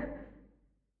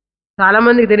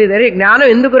 చాలామందికి తెలియదు, అరే జ్ఞానం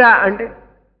ఎందుకురా అంటే,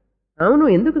 అవును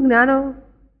ఎందుకు జ్ఞానం?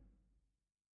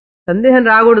 సందేహం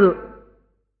రాకూడదు.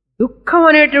 దుఃఖం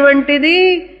అనేటువంటిది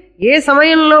ఏ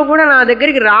సమయంలో కూడా నా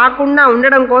దగ్గరికి రాకుండా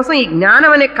ఉండడం కోసం ఈ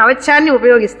జ్ఞానం అనే కవచాన్ని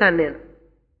ఉపయోగిస్తాను నేను.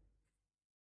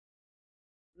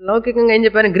 లౌకికంగా ఏం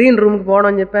చెప్పాను, గ్రీన్ రూమ్కి పోవడం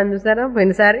అని చెప్పాను చూసారా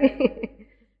పోయినసారి.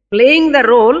 Playing the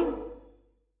role.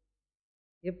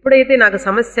 ఎప్పుడైతే నాకు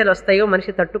సమస్యలు వస్తాయో,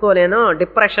 మనిషి తట్టుకోలేనో,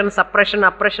 డిప్రెషన్, సప్రెషన్,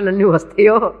 అప్రెషన్ అన్నీ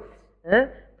వస్తాయో,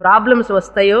 ప్రాబ్లమ్స్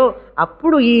వస్తాయో,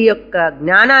 అప్పుడు ఈ యొక్క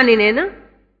జ్ఞానాన్ని నేను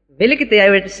వెలికి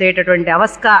తేసేటటువంటి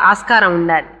ఆస్కారం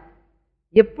ఉండాలి.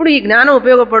 ఎప్పుడు ఈ జ్ఞానం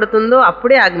ఉపయోగపడుతుందో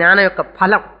అప్పుడే ఆ జ్ఞానం యొక్క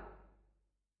ఫలం.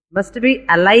 Must be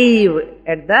alive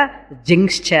at the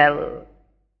juncture.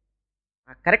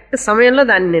 ఆ కరెక్ట్ సమయంలో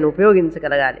దాన్ని నేను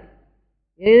ఉపయోగించగలగాలి.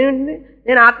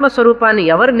 నేను ఆత్మస్వరూపాన్ని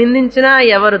ఎవరు నిందించినా,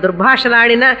 ఎవరు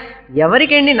దుర్భాషలాడినా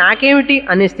ఎవరికండి నాకేమిటి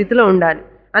అనే స్థితిలో ఉండాలి.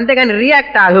 అంతేగాని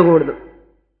రియాక్ట్ ఆగకూడదు.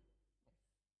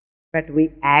 బట్ వి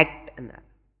యాక్ట్ అన్నారు.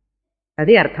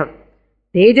 అది అర్థం.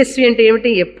 తేజస్వి అంటే ఏమిటి?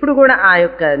 ఎప్పుడు కూడా ఆ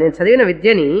యొక్క నేను చదివిన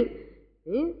విద్యని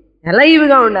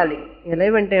ఎలైవ్గా ఉండాలి.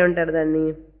 ఎలైవ్ అంటే ఏమంటారు దాన్ని?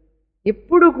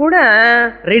 ఎప్పుడు కూడా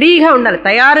రెడీగా ఉండాలి,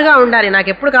 తయారుగా ఉండాలి. నాకు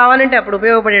ఎప్పుడు కావాలంటే అప్పుడు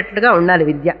ఉపయోగపడేటట్లుగా ఉండాలి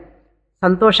విద్య.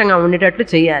 సంతోషంగా ఉండేటట్లు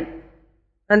చేయాలి.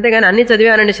 అంతేగాని అన్నీ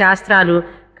చదివానండి శాస్త్రాలు,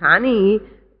 కానీ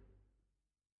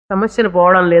సమస్యలు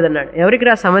పోవడం లేదన్నాడు. ఎవరికి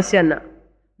రా సమస్య అన్నా?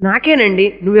 నాకేనండి.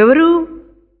 నువ్వెవరు?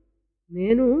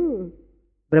 నేను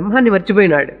బ్రహ్మాన్ని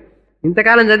మర్చిపోయినాడు.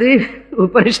 ఇంతకాలం చదివి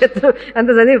ఉపనిషత్తు అంత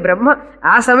చదివి బ్రహ్మ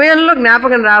ఆ సమయంలో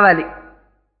జ్ఞాపకం రావాలి.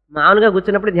 మామూలుగా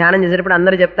కూర్చున్నప్పుడు ధ్యానం చేసేటప్పుడు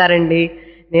అందరూ చెప్తారండి,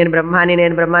 నేను బ్రహ్మాని,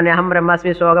 నేను బ్రహ్మాని, అహం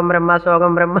బ్రహ్మాస్మి, సోగం బ్రహ్మ,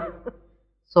 సోగం బ్రహ్మ,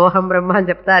 సోహం బ్రహ్మ అని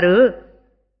చెప్తారు.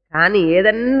 కానీ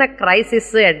ఏదన్నా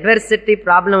క్రైసిస్, అడ్వర్సిటీ,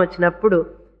 ప్రాబ్లం వచ్చినప్పుడు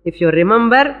if you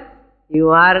remember you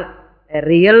are a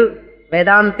real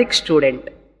Vedantic student.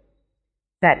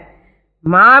 సరే,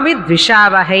 మావి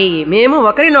ద్విషావహై, మేము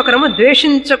ఒకరినొకరము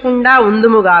ద్వేషించకుండా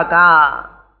ఉందుముగాక.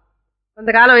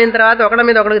 కొంతకాలం అయిన తర్వాత ఒకరి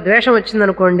మీద ఒకరికి ద్వేషం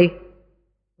వచ్చిందనుకోండి,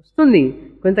 వస్తుంది.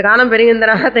 కొంతకాలం పెరిగిన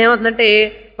తర్వాత ఏమవుతుందంటే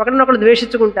ఒకరినొకరు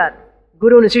ద్వేషించుకుంటారు.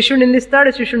 గురువుని శిష్యుడు నిందిస్తాడు,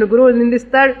 శిష్యుడిని గురువు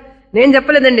నిందిస్తాడు. నేను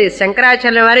చెప్పలేదండి,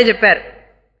 శంకరాచార్య వారే చెప్పారు.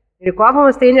 ఇది కోపం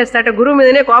వస్తే ఏం చేస్తాట? గురువు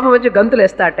మీదనే కోపం వచ్చి గంతులు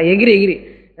వేస్తాట, ఎగిరి ఎగిరి.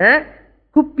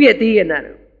 కుప్యతి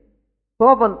అన్నారు.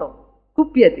 కోపంతో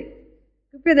కుప్యతి.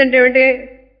 కుప్యతి అంటే ఏమిటి?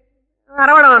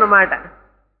 అరవడం అన్నమాట.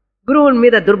 గురువుని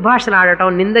మీద దుర్భాషలు ఆడటం,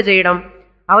 నింద చేయడం,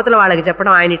 అవతల వాళ్ళకి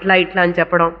చెప్పడం, ఆయన ఇట్లా ఇట్లా అని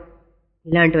చెప్పడం,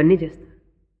 ఇలాంటివన్నీ చేస్తారు.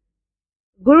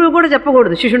 గురువు కూడా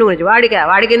చెప్పకూడదు శిష్యుడి గురించి.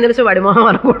 వాడికేం తెలుసు, వాడి మొహం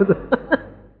అనకూడదు.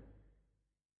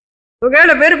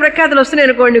 ఒకవేళ పేరు ప్రఖ్యాతులు వస్తున్నాయి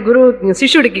అనుకోండి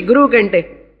శిష్యుడికి, గురువు కంటే,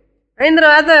 అయిన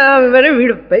తర్వాత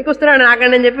వీడు పైకి వస్తున్నాడు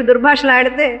నాకండి అని చెప్పి దుర్భాషలు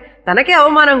ఆడితే తనకే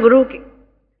అవమానం గురువుకి.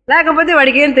 లేకపోతే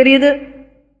వాడికి ఏం తెలియదు,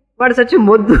 వాడు సచ్చి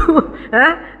మొద్దు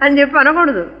అని చెప్పి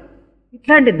అనకూడదు.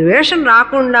 ఇట్లాంటి ద్వేషం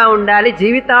రాకుండా ఉండాలి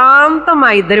జీవితాంతం మా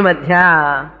ఇద్దరి మధ్య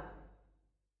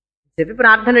చెప్పి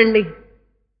ప్రార్థన అండి.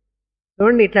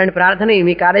 చూడండి, ఇట్లాంటి ప్రార్థన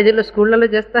మీ కాలేజీల్లో, స్కూళ్ళలో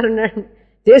చేస్తారండి.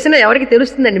 చేసినా ఎవరికి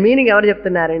తెలుస్తుందండి మీనింగ్? ఎవరు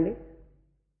చెప్తున్నారండి?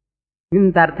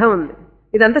 ఇంత అర్థం ఉంది.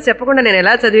 ఇదంతా చెప్పకుండా నేను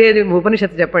ఎలా చదివేది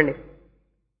ఉపనిషత్తు చెప్పండి?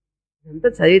 ఇదంతా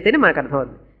చదివితేనే మనకు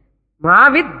అర్థమవుతుంది.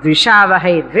 మావి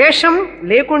ద్విషావహై, ద్వేషం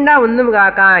లేకుండా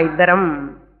ఉందుముగాక ఇద్దరం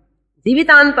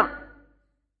జీవితాంతం.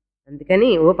 అందుకని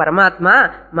ఓ పరమాత్మ,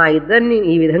 మా ఇద్దరిని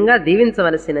ఈ విధంగా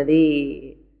దీవించవలసినది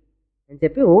అని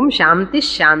చెప్పి ఓం శాంతి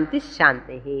శాంతి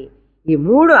శాంతి. ఈ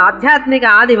మూడు ఆధ్యాత్మిక,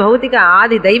 ఆది భౌతిక,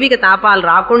 ఆది దైవిక తాపాలు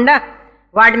రాకుండా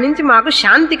వాటి నుంచి మాకు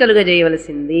శాంతి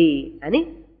కలుగజేయవలసింది అని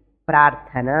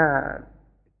ప్రార్థన.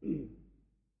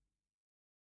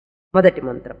 మొదటి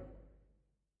మంత్రం,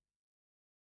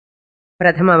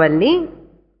 ప్రథమవల్లి,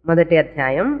 మొదటి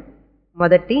అధ్యాయం,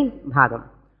 మొదటి భాగం.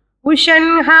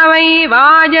 ఉషన్హ వై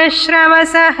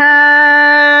వాజశ్రవసః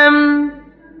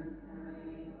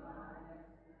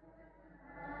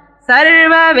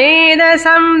సర్వవేద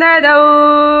సందదౌ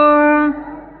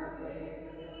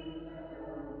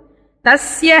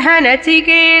తస్యః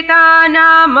నచికేతా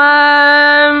నామ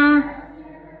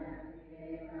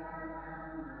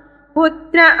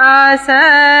పుత్ర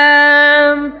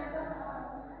ఆసమ్.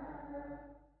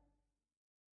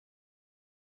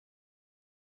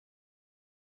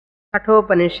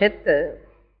 కఠోపనిషత్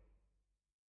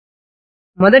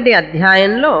మొదటి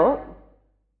అధ్యాయంలో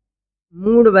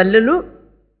 3 వల్లులు.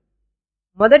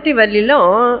 మొదటి వల్లిలో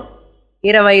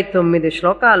 29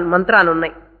 శ్లోకాలు, మంత్రాలు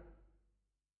ఉన్నాయి.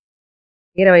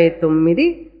 29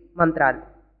 మంత్రాలు.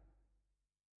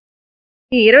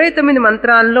 ఈ 29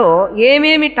 మంత్రాల్లో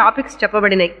ఏమేమి టాపిక్స్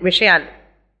చెప్పబడినాయి, విషయాలు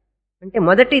అంటే,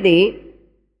 మొదటిది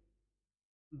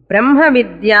బ్రహ్మ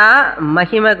విద్య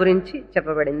మహిమ గురించి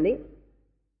చెప్పబడింది.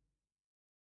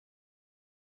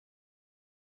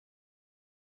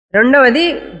 రెండవది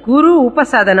గురు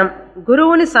ఉపసదనం,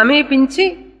 గురువుని సమీపించి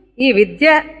ఈ విద్య,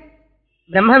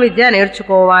 బ్రహ్మ విద్య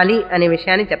నేర్చుకోవాలి అనే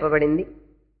విషయాన్ని చెప్పబడింది.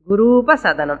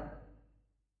 గురూపసదనం.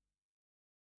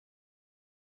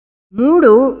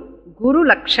 3 గురు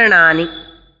లక్షణాన్ని,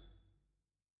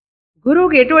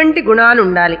 గురువుకి ఎటువంటి గుణాలు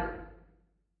ఉండాలి,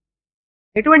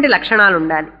 ఎటువంటి లక్షణాలు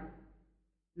ఉండాలి.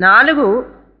 4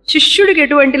 శిష్యుడికి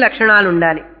ఎటువంటి లక్షణాలు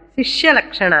ఉండాలి, శిష్య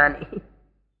లక్షణాన్ని.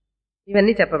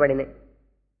 ఇవన్నీ చెప్పబడినాయి.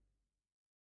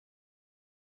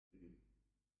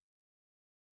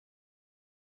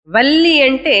 వల్లి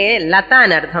అంటే లత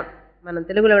అని అర్థం. మనం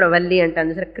తెలుగులో కూడా వల్లి అంటాం,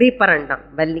 క్రీపర్ అంటాం.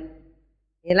 వల్లి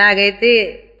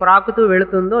ఎలాగైతే ప్రాకుతూ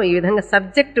వెళుతుందో ఈ విధంగా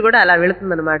సబ్జెక్ట్ కూడా అలా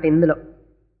వెళుతుందన్నమాట ఇందులో.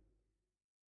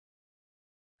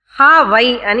 హా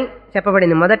వై అని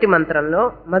చెప్పబడింది మొదటి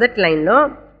మంత్రంలో, మొదటి లైన్లో.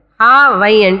 హా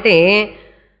వై అంటే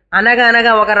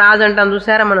అనగనగా ఒక రాజు అంటాం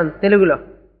చూసారా మనం తెలుగులో.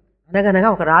 అనగనగా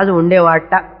ఒక రాజు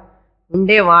ఉండేవాడట.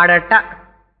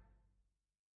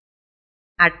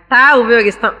 అట్టా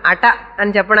ఉపయోగిస్తాం. అట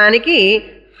అని చెప్పడానికి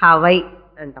హవై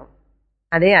అంటాం.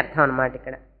 అదే అర్థం అన్నమాట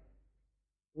ఇక్కడ.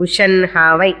 ఉషన్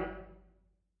హవై.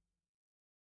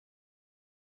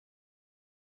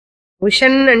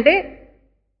 ఉషన్ అంటే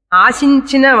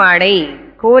ఆశించిన వాడై,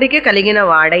 కోరిక కలిగిన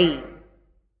వాడై.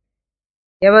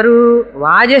 ఎవరు?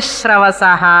 వాజశ్రవస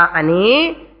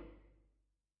అనే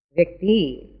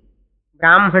వ్యక్తి,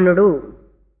 బ్రాహ్మణుడు,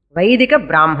 వైదిక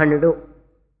బ్రాహ్మణుడు.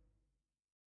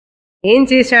 ఏం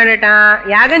చేశాడట?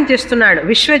 యాగం చేస్తున్నాడు.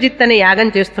 విశ్వజిత్ అనే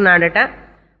యాగం చేస్తున్నాడట.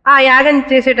 ఆ యాగం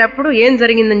చేసేటప్పుడు ఏం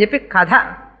జరిగిందని చెప్పి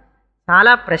కథ,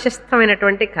 చాలా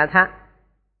ప్రశస్తమైనటువంటి కథ.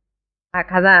 ఆ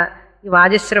కథ, ఈ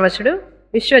వాజశ్రవసుడు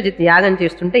విశ్వజిత్ యాగం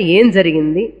చేస్తుంటే ఏం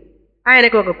జరిగింది?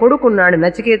 ఆయనకు ఒక కొడుకున్నాడు,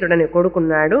 నచికేతుడనే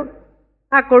కొడుకున్నాడు.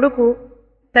 ఆ కొడుకు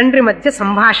తండ్రి మధ్య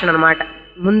సంభాషణ అన్నమాట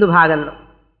ముందు భాగంలో.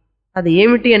 అది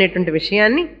ఏమిటి అనేటువంటి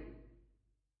విషయాన్ని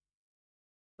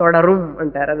తొడరుం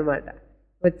అంటారనమాట.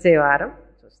 వచ్చే వారం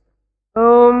చూస్తాం.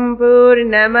 ఓం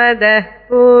పూర్ణమదః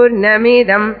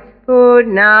పూర్ణమిదం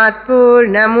పూర్ణాత్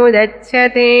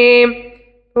పూర్ణముదచ్యతే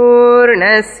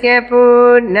పూర్ణస్య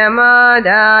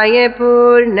పూర్ణమాదాయ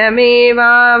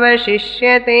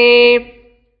పూర్ణమేవావశిష్యతే.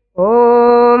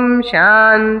 ఓం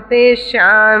శాంతి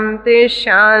శాంతి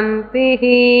శాంతి.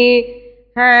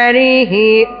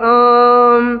 హరి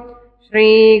ఓం.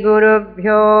 శ్రీ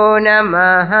గురుభ్యో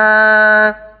నమః.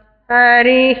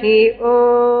 హరి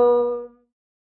ఓం.